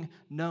being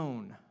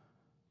known.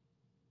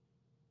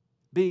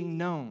 Being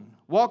known.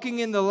 Walking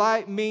in the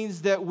light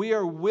means that we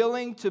are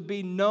willing to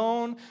be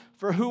known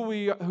for who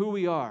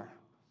we are.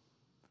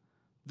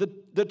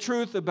 The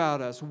truth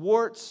about us,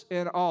 warts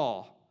and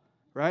all,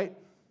 right?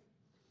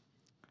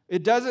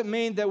 It doesn't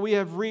mean that we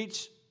have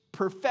reached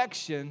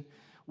perfection.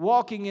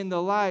 Walking in the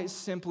light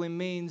simply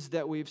means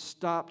that we've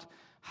stopped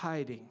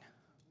hiding.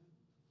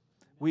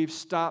 We've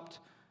stopped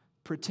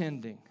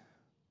pretending.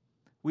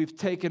 We've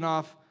taken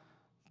off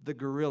the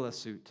gorilla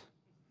suit.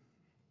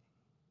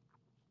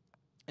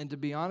 And to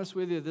be honest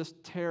with you, this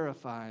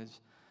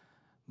terrifies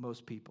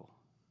most people.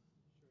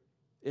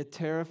 It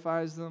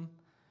terrifies them.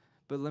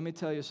 But let me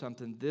tell you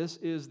something. This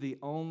is the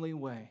only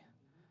way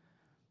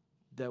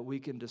that we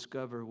can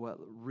discover what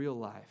real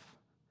life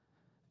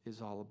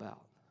is all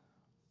about.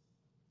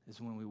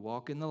 Is when we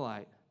walk in the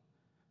light,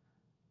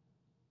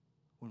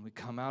 when we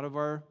come out of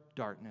our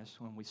darkness,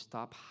 when we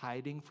stop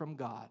hiding from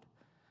God,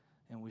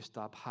 and we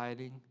stop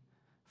hiding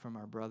from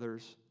our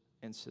brothers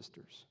and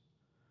sisters.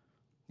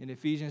 In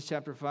Ephesians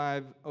chapter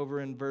 5, over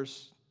in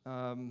verse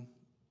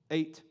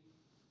 8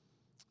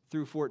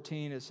 through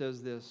 14, it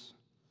says this: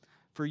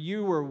 For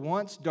you were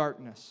once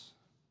darkness,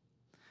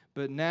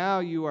 but now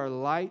you are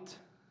light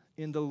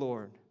in the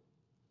Lord.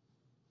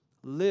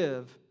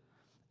 Live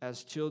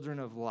as children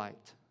of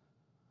light.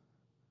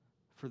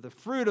 For the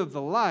fruit of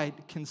the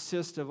light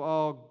consists of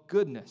all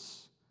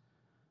goodness,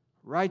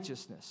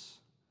 righteousness,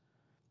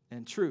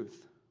 and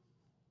truth.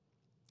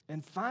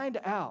 And find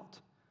out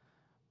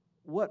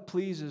what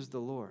pleases the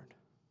Lord.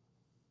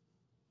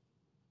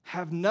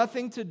 Have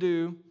nothing to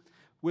do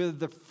with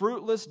the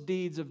fruitless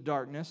deeds of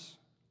darkness,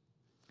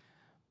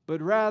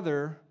 but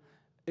rather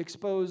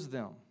expose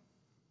them.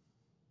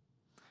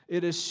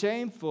 It is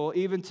shameful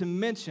even to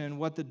mention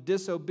what the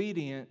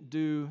disobedient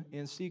do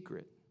in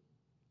secret.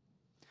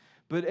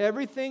 But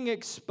everything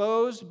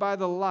exposed by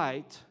the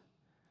light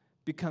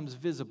becomes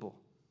visible.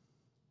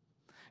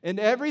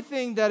 And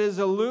everything that is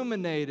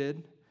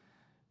illuminated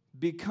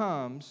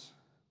becomes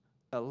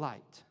a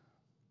light.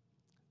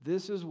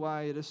 This is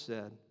why it is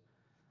said,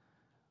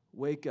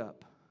 wake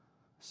up,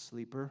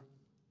 sleeper,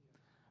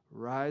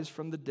 rise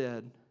from the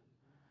dead,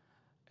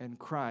 and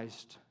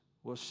Christ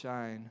will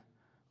shine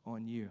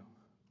on you.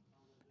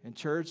 And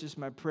church, it's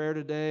my prayer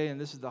today, and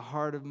this is the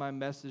heart of my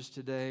message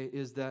today,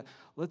 is that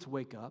let's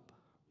wake up.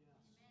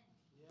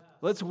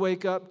 Let's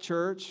wake up,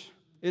 church.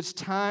 It's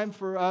time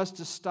for us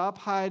to stop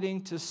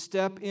hiding, to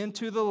step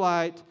into the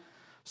light,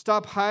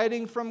 stop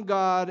hiding from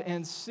God,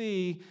 and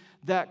see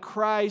that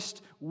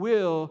Christ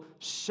will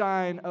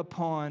shine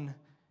upon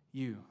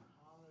you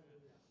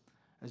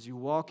as you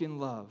walk in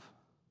love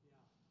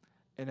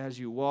and as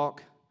you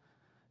walk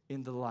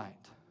in the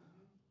light.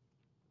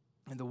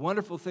 And the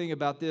wonderful thing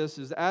about this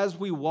is as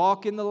we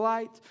walk in the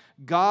light,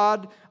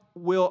 God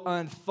will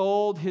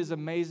unfold His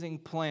amazing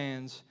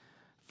plans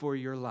for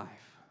your life.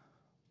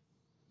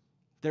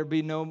 There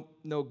be no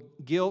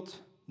guilt,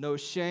 no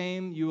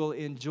shame. You will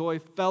enjoy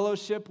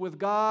fellowship with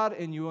God,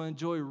 and you will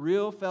enjoy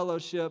real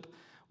fellowship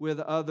with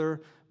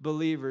other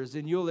believers.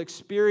 And you'll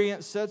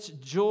experience such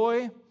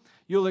joy,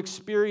 you'll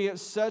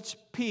experience such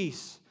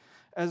peace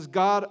as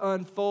God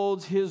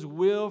unfolds His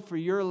will for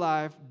your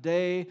life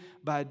day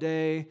by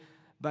day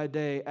by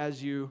day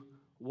as you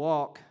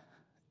walk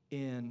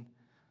in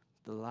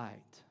the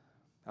light.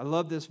 I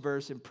love this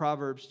verse in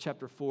Proverbs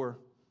chapter 4.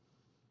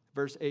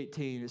 Verse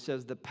 18, it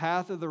says, the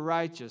path of the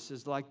righteous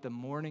is like the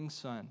morning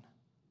sun,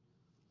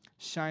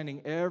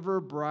 shining ever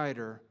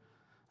brighter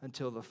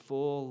until the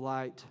full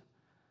light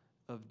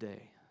of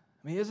day.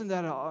 I mean, isn't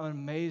that an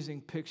amazing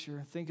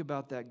picture? Think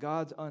about that.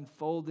 God's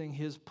unfolding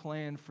His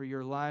plan for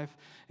your life,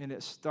 and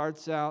it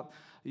starts out,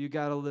 you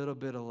got a little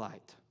bit of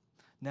light.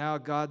 Now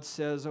God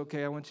says,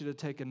 okay, I want you to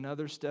take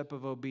another step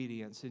of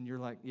obedience. And you're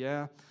like,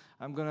 yeah,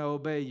 I'm going to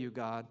obey you,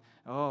 God.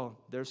 Oh,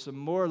 there's some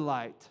more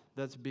light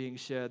that's being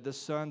shed. The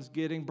sun's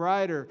getting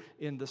brighter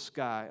in the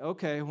sky.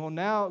 Okay, well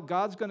now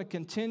God's going to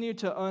continue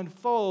to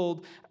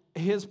unfold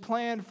His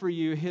plan for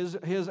you,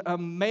 His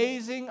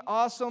amazing,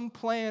 awesome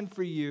plan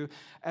for you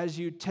as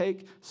you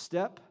take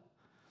step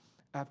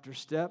after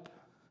step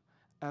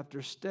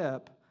after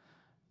step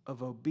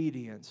of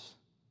obedience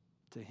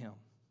to Him.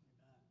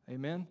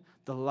 Amen?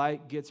 The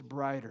light gets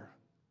brighter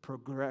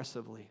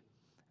progressively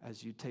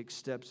as you take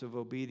steps of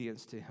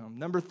obedience to Him.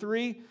 Number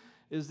 3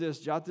 is this.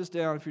 Jot this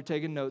down if you're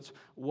taking notes.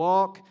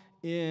 Walk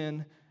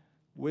in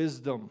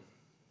wisdom.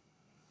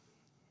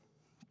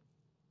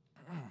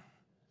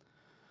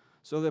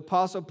 So the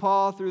Apostle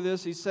Paul, through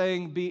this, he's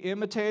saying, be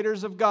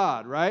imitators of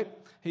God, right?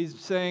 He's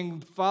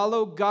saying,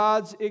 follow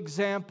God's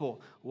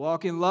example.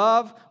 Walk in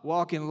love,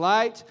 walk in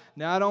light.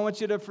 Now, I don't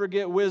want you to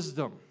forget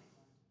wisdom.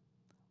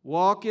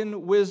 Walk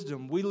in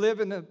wisdom. We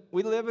live in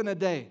a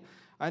day,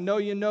 I know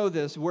you know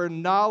this, where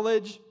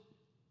knowledge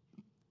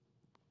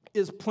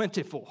is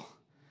plentiful.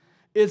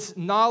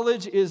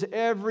 Knowledge is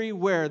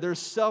everywhere. There's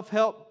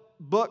self-help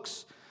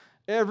books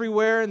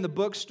everywhere in the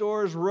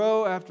bookstores,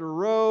 row after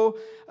row,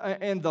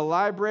 and the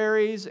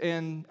libraries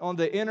and on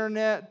the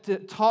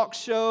internet. Talk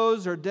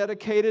shows are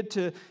dedicated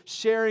to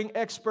sharing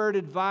expert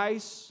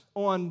advice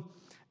on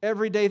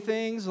everyday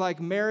things like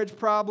marriage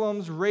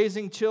problems,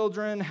 raising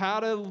children, how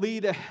to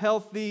lead a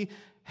healthy,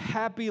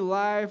 happy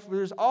life.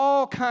 There's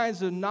all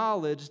kinds of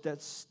knowledge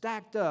that's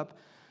stacked up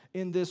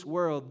in this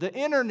world. The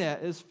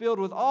internet is filled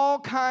with all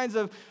kinds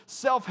of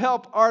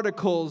self-help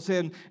articles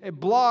and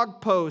blog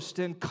posts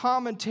and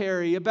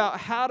commentary about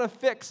how to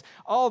fix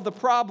all the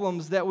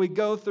problems that we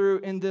go through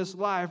in this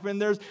life.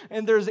 And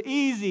there's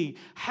easy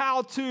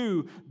how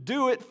to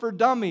do it for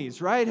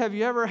dummies, right? Have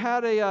you ever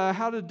had a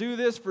how to do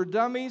this for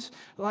dummies?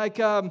 Like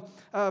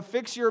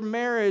fix your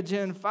marriage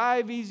in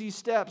 5 easy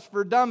steps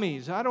for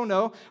dummies. I don't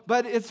know,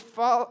 but it's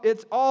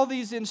all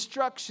these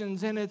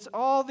instructions and it's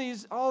all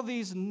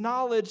these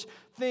knowledge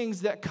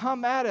things that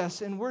come at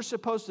us, and we're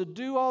supposed to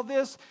do all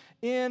this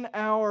in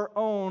our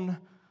own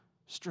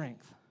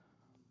strength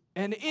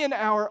and in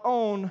our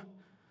own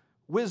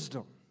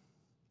wisdom.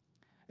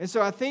 And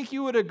so I think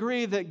you would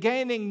agree that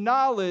gaining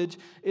knowledge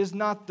is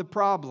not the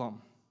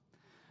problem.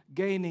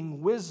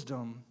 Gaining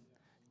wisdom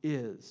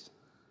is.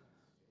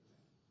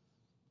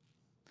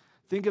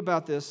 Think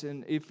about this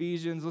in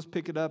Ephesians. Let's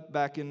pick it up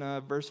back in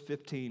verse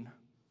 15.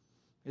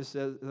 It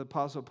says, the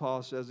Apostle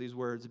Paul says these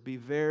words, be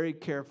very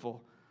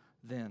careful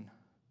then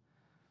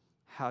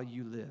how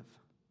you live.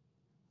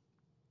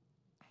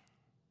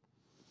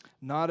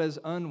 Not as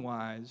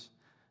unwise,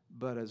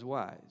 but as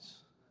wise.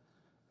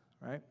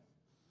 Right?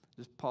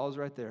 Just pause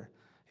right there.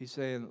 He's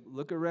saying,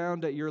 look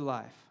around at your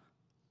life.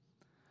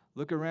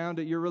 Look around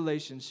at your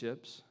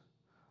relationships.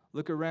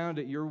 Look around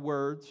at your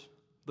words.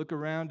 Look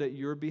around at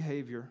your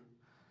behavior.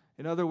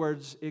 In other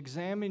words,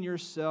 examine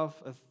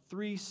yourself a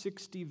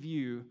 360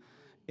 view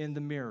in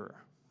the mirror.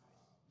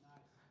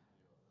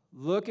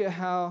 Look at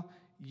how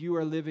you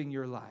are living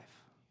your life.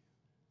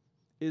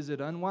 Is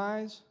it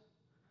unwise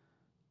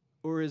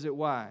or is it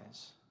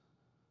wise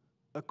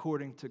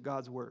according to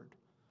God's word?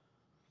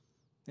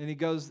 And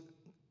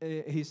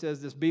he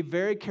says this, be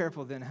very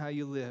careful then how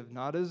you live,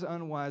 not as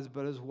unwise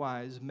but as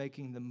wise,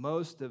 making the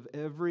most of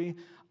every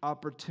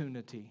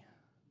opportunity.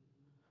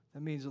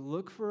 That means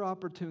look for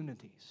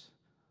opportunities.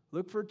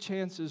 Look for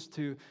chances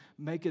to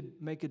make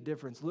a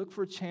difference. Look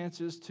for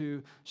chances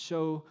to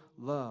show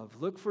love.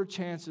 Look for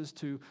chances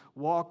to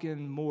walk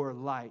in more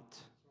light.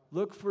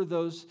 Look for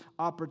those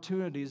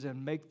opportunities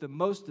and make the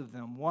most of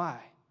them. Why?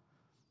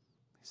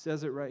 He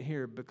says it right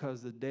here,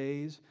 because the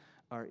days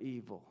are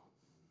evil.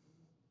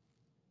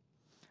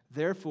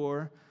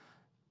 Therefore,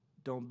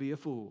 don't be a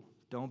fool.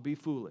 Don't be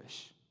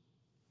foolish.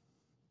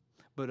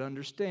 But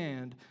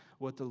understand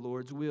what the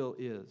Lord's will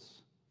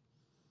is.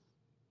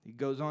 He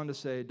goes on to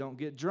say, don't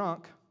get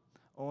drunk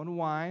on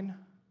wine,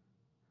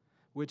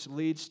 which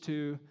leads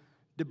to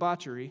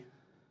debauchery.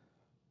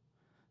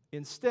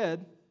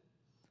 Instead,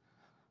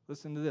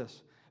 listen to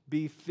this.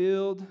 Be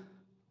filled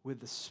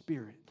with the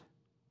Spirit.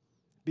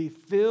 Be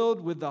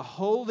filled with the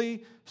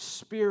Holy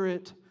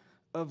Spirit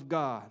of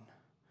God.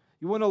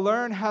 You want to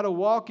learn how to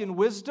walk in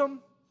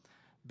wisdom?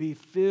 Be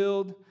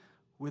filled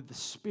with the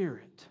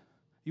Spirit.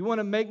 You want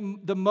to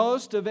make the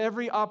most of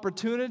every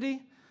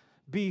opportunity?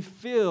 Be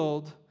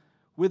filled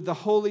with the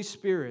Holy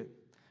Spirit.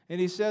 And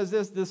he says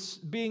this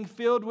being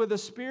filled with the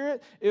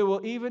Spirit, it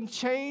will even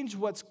change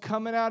what's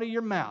coming out of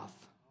your mouth.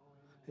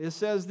 It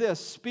says this,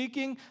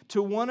 speaking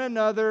to one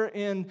another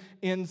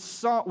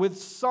with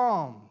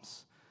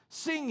psalms,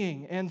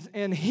 singing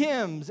and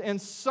hymns and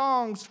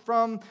songs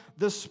from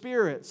the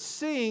Spirit.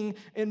 Sing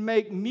and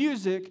make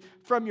music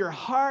from your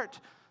heart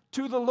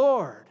to the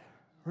Lord.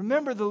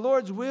 Remember, the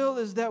Lord's will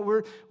is that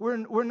we're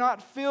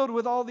not filled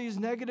with all these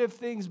negative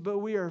things, but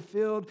we are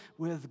filled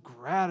with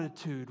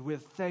gratitude,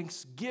 with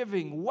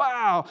thanksgiving.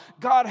 Wow,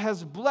 God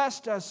has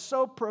blessed us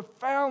so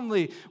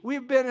profoundly.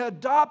 We've been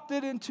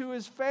adopted into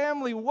His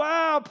family.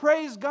 Wow,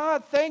 praise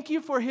God. Thank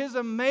you for His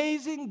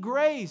amazing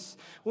grace.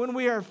 When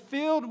we are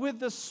filled with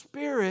the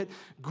Spirit,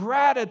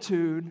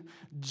 gratitude,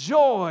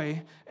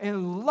 joy,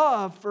 and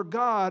love for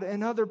God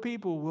and other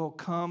people will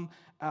come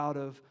out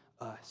of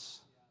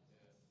us.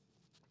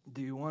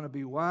 Do you want to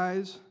be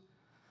wise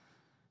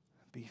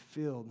be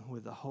filled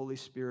with the Holy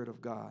Spirit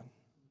of God.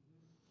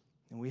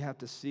 And we have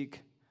to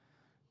seek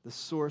the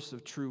source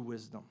of true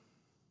wisdom.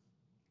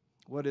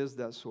 What is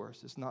that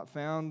source? It's not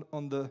found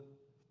on the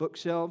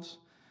bookshelves.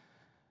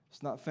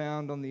 It's not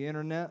found on the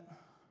internet.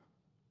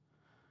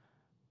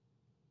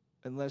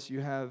 Unless you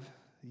have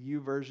the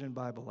YouVersion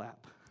Bible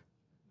app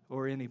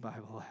or any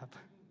Bible app.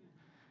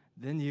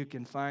 Then you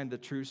can find the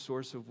true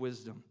source of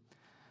wisdom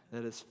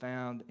that is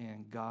found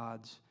in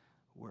God's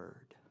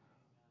Word.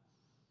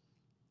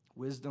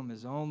 Wisdom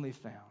is only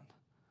found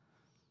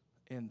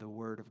in the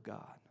Word of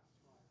God.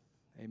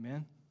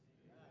 Amen?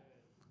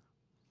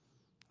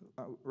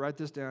 Write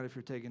this down if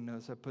you're taking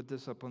notes. I put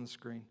this up on the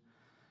screen.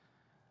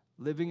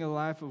 Living a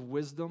life of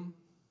wisdom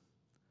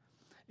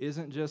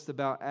isn't just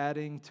about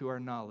adding to our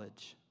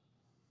knowledge.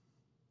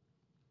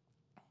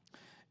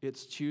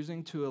 It's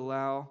choosing to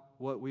allow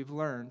what we've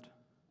learned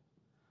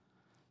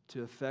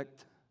to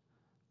affect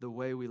the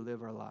way we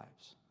live our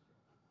lives.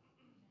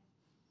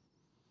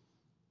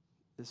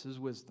 This is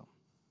wisdom.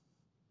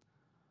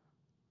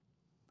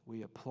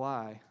 We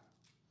apply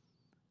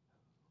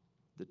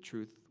the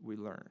truth we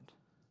learned.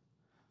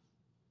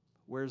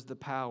 Where's the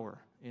power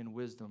in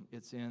wisdom?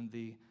 It's in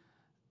the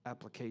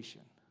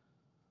application.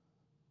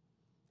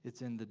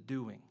 It's in the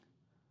doing.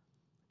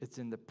 It's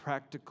in the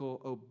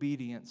practical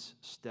obedience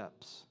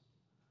steps.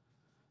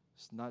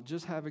 It's not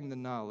just having the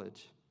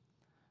knowledge,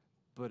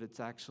 but it's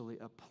actually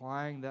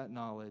applying that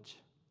knowledge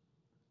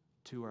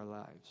to our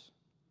lives,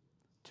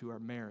 to our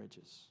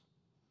marriages,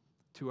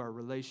 to our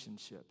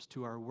relationships,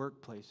 to our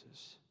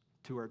workplaces,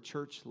 to our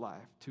church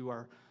life, to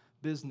our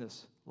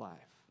business life.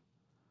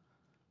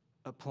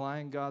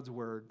 Applying God's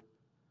word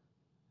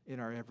in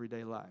our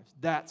everyday lives.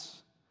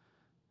 That's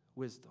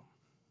wisdom.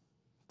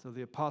 So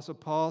the Apostle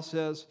Paul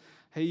says,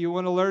 hey, you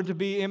want to learn to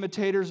be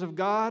imitators of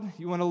God?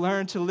 You want to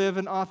learn to live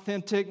an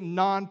authentic,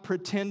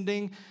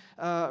 non-pretending,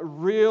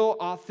 real,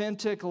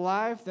 authentic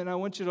life? Then I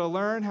want you to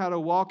learn how to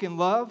walk in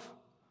love.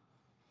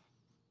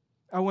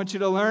 I want you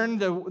to learn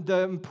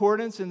the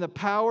importance and the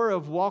power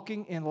of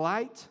walking in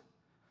light.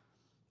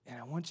 And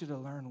I want you to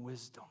learn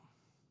wisdom.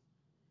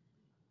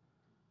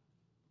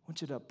 I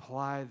want you to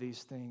apply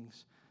these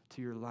things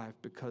to your life,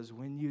 because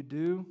when you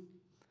do,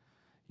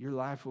 your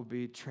life will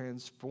be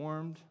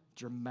transformed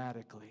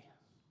dramatically.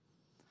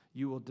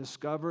 You will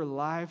discover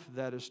life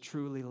that is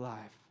truly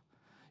life.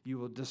 You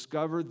will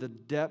discover the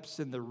depths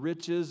and the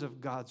riches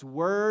of God's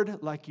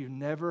word like you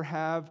never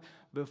have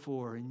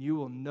before. And you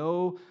will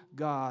know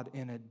God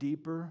in a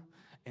deeper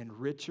and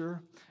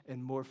richer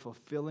and more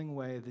fulfilling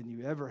way than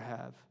you ever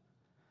have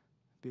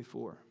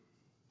before.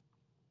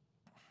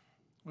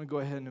 I'm going to go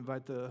ahead and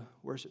invite the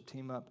worship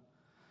team up.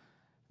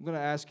 I'm going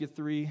to ask you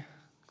 3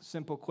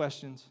 simple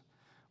questions.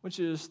 I want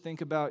you to just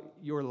think about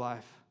your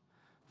life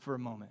for a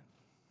moment.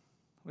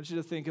 I want you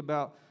to think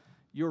about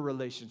your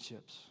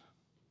relationships,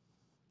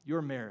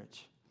 your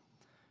marriage,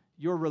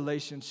 your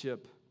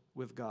relationship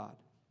with God.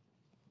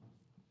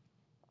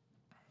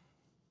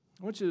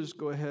 I want you to just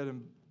go ahead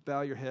and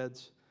bow your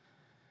heads,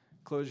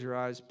 close your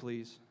eyes,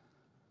 please.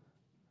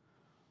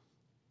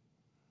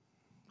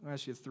 I'll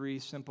ask you 3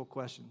 simple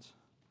questions.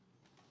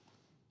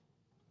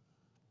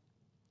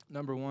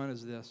 Number 1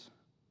 is this: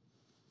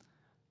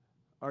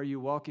 are you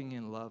walking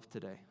in love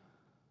today?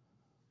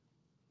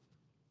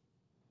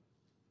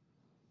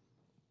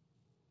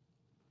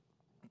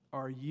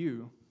 Are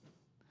you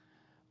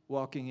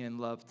walking in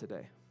love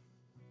today?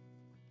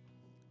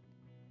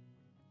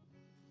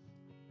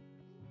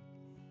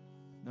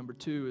 Number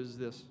 2 is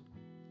this: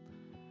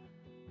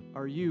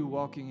 are you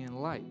walking in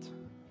light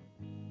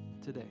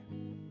today?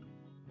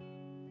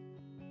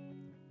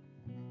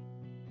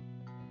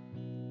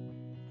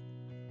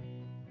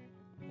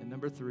 And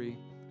number 3,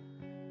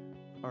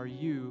 are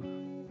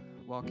you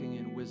walking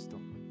in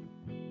wisdom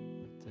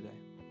today?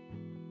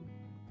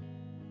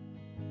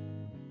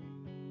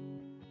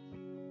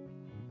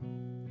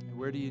 And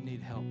where do you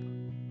need help?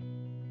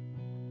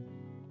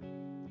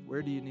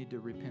 Where do you need to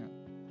repent?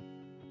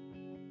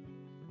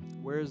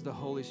 Where is the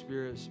Holy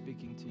Spirit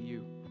speaking to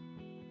you?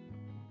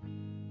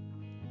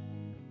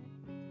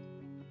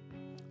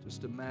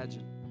 Just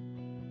imagine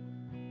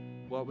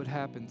what would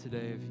happen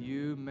today if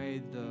you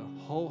made the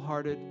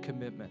wholehearted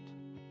commitment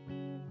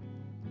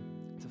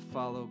to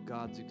follow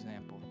God's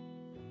example,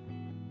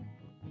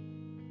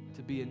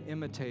 to be an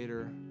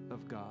imitator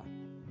of God,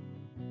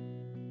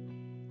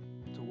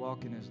 to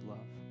walk in His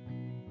love,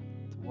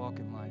 to walk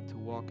in light, to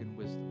walk in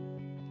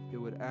wisdom. It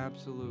would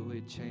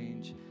absolutely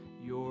change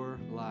your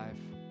life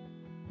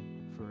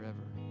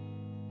forever.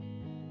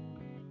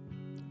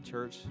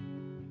 Church,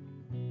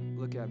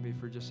 look at me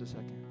for just a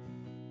second.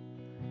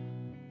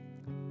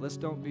 Let's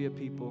don't be a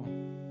people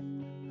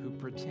who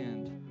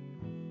pretend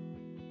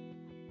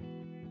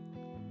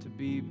to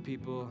be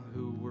people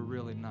who we're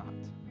really not.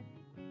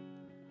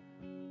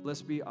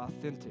 Let's be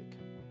authentic,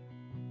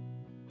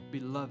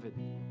 beloved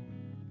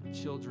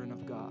children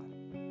of God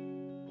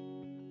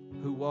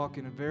who walk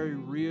in a very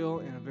real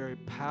and a very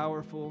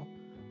powerful,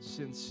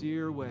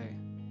 sincere way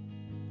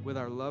with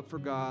our love for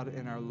God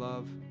and our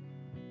love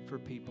for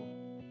people.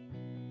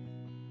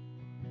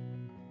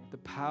 the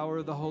power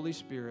of the Holy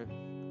Spirit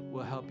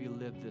will help you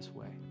live this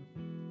way.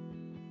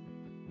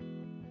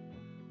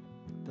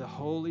 The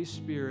Holy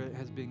Spirit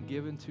has been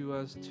given to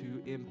us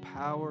to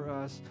empower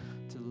us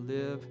to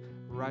live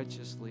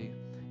righteously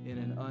in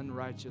an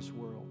unrighteous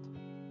world.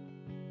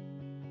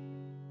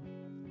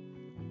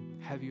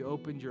 Have you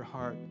opened your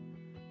heart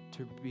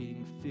to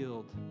being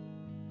filled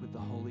with the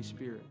Holy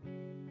Spirit?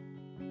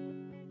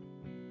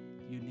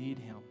 You need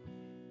Him.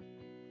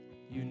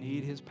 You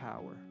need His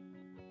power.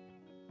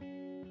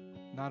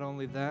 Not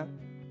only that,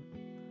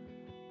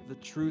 the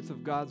truth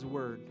of God's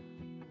Word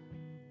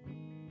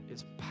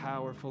is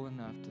powerful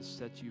enough to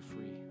set you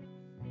free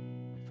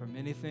from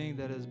anything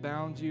that has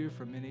bound you,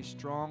 from any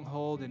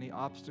stronghold, any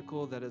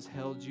obstacle that has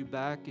held you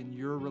back in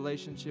your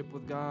relationship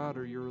with God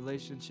or your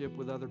relationship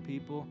with other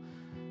people.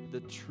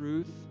 The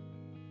truth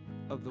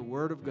of the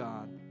Word of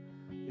God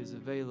is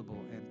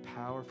available and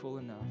powerful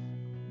enough,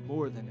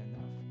 more than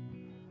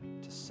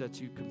enough, to set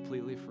you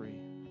completely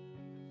free.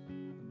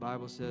 The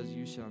Bible says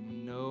you shall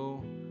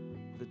know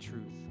the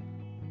truth,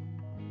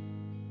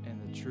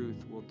 and the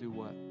truth will do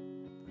what?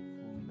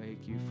 Will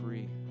make you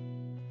free.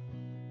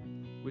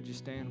 Would you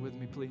stand with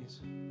me, please?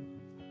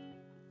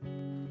 I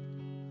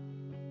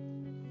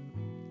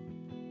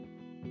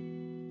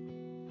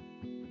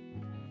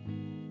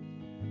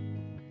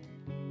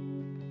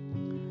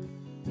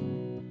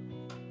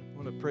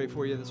want to pray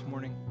for you this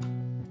morning.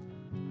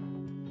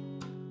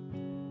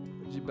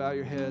 Would you bow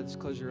your heads,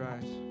 close your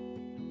eyes?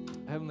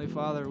 Heavenly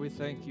Father, we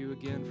thank you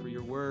again for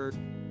your word.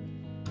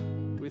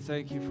 We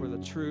thank you for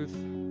the truth.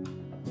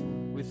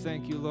 We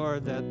thank you,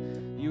 Lord, that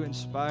you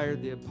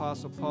inspired the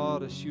Apostle Paul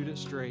to shoot it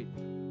straight,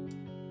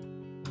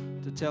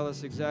 to tell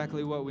us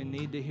exactly what we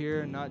need to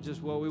hear and not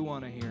just what we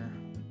want to hear.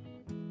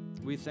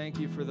 We thank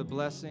you for the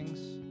blessings,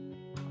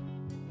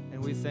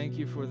 and we thank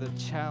you for the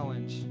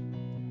challenge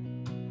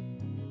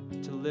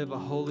to live a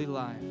holy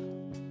life.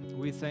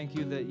 We thank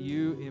you that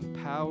you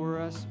empower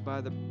us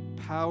by the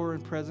power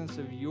and presence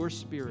of your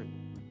Spirit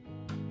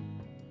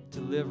to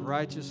live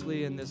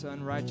righteously in this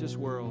unrighteous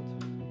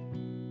world.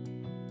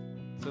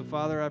 So,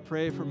 Father, I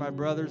pray for my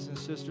brothers and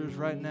sisters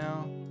right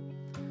now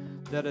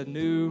that a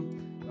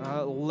new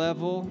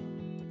level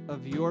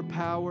of your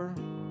power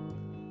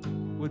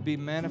would be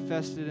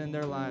manifested in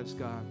their lives,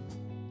 God.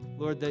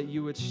 Lord, that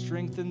you would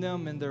strengthen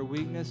them in their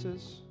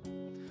weaknesses.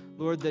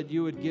 Lord, that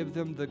you would give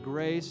them the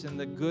grace and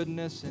the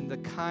goodness and the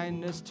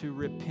kindness to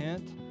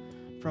repent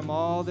from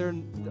all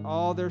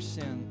their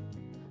sin,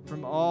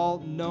 from all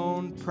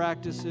known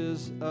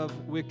practices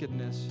of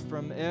wickedness,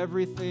 from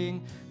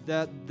everything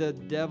that the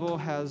devil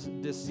has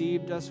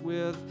deceived us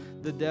with,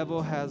 the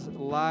devil has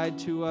lied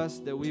to us,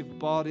 that we've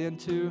bought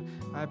into.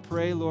 I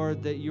pray,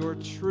 Lord, that your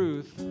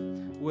truth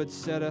would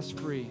set us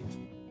free.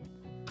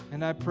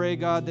 And I pray,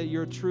 God, that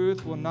your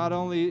truth will not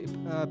only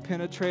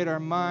penetrate our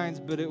minds,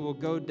 but it will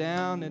go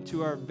down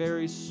into our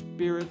very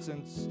spirits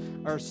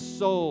and our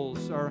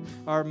souls,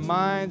 our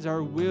minds,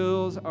 our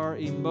wills, our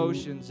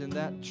emotions. And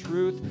that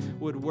truth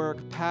would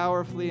work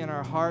powerfully in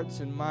our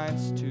hearts and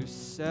minds to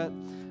set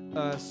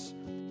us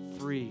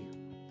free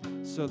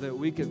so that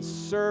we can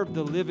serve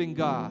the living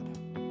God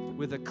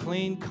with a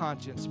clean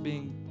conscience,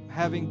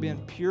 having been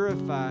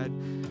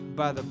purified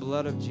by the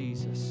blood of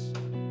Jesus.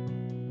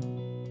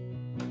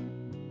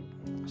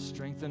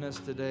 Strengthen us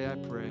today, I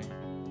pray.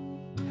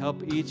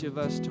 Help each of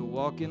us to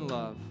walk in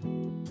love,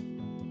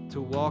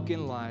 to walk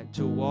in light,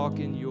 to walk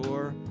in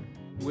your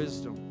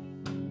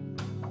wisdom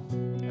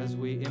as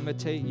we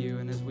imitate you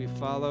and as we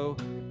follow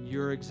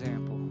your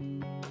example.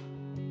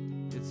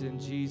 It's in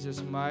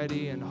Jesus'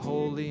 mighty and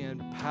holy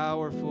and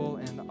powerful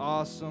and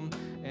awesome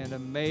and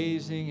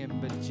amazing and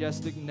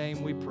majestic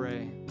name we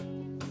pray.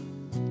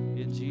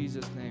 In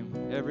Jesus' name.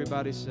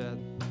 Everybody said,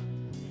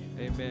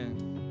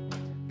 amen.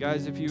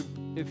 Guys, if you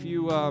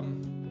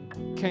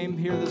came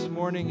here this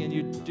morning and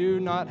you do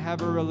not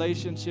have a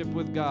relationship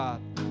with God,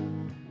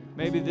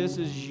 maybe this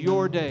is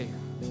your day.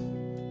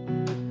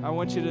 I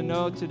want you to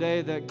know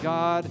today that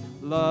God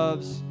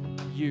loves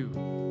you.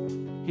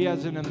 He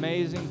has an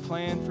amazing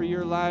plan for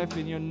your life,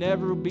 and you'll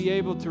never be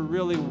able to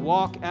really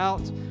walk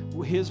out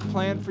His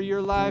plan for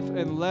your life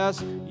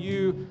unless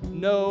you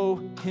know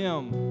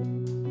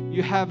Him.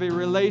 You have a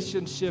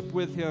relationship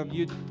with Him.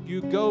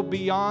 You go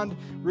beyond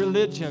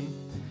religion,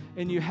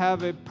 and you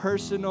have a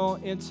personal,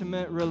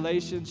 intimate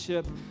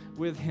relationship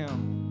with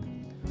Him.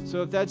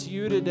 So if that's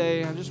you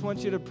today, I just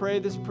want you to pray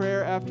this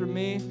prayer after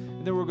me,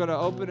 and then we're going to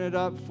open it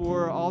up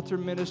for altar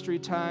ministry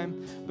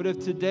time. But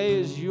if today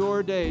is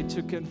your day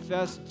to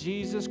confess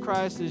Jesus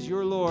Christ as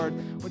your Lord,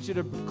 I want you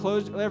to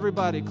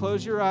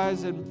close your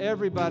eyes, and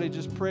everybody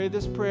just pray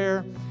this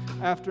prayer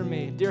after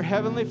me. Dear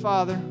Heavenly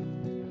Father,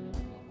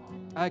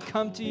 I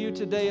come to you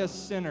today a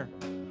sinner.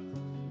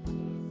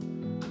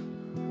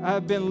 I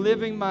have been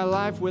living my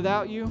life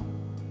without you.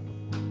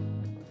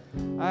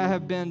 I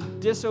have been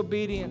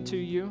disobedient to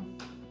you.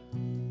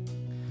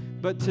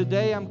 But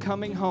today I'm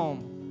coming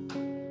home.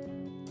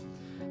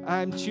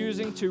 I'm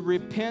choosing to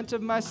repent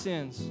of my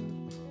sins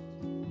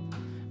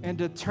and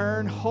to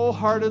turn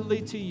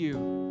wholeheartedly to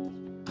you.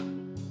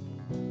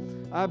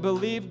 I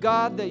believe,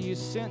 God, that you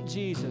sent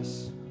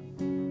Jesus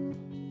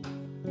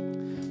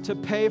to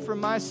pay for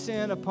my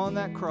sin upon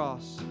that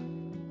cross.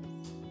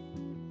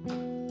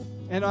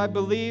 And I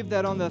believe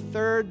that on the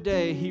third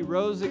day he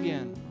rose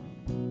again.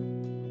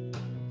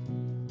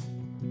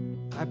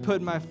 I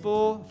put my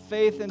full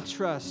faith and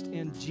trust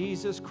in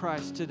Jesus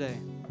Christ today.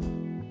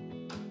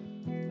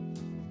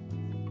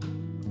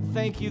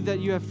 Thank you that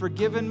you have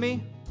forgiven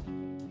me.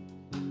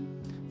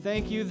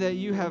 Thank you that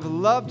you have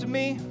loved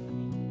me.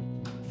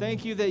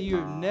 Thank you that you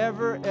have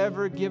never,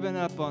 ever given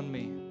up on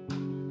me.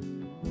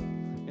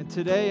 And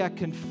today I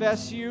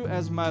confess you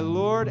as my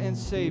Lord and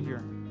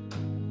Savior.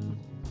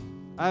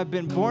 I have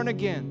been born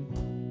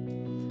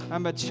again.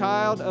 I'm a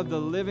child of the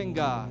living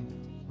God.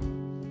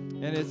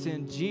 And it's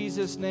in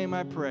Jesus' name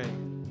I pray.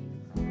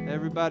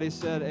 Everybody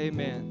said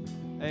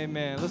amen.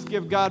 Amen. Let's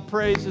give God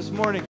praise this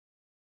morning.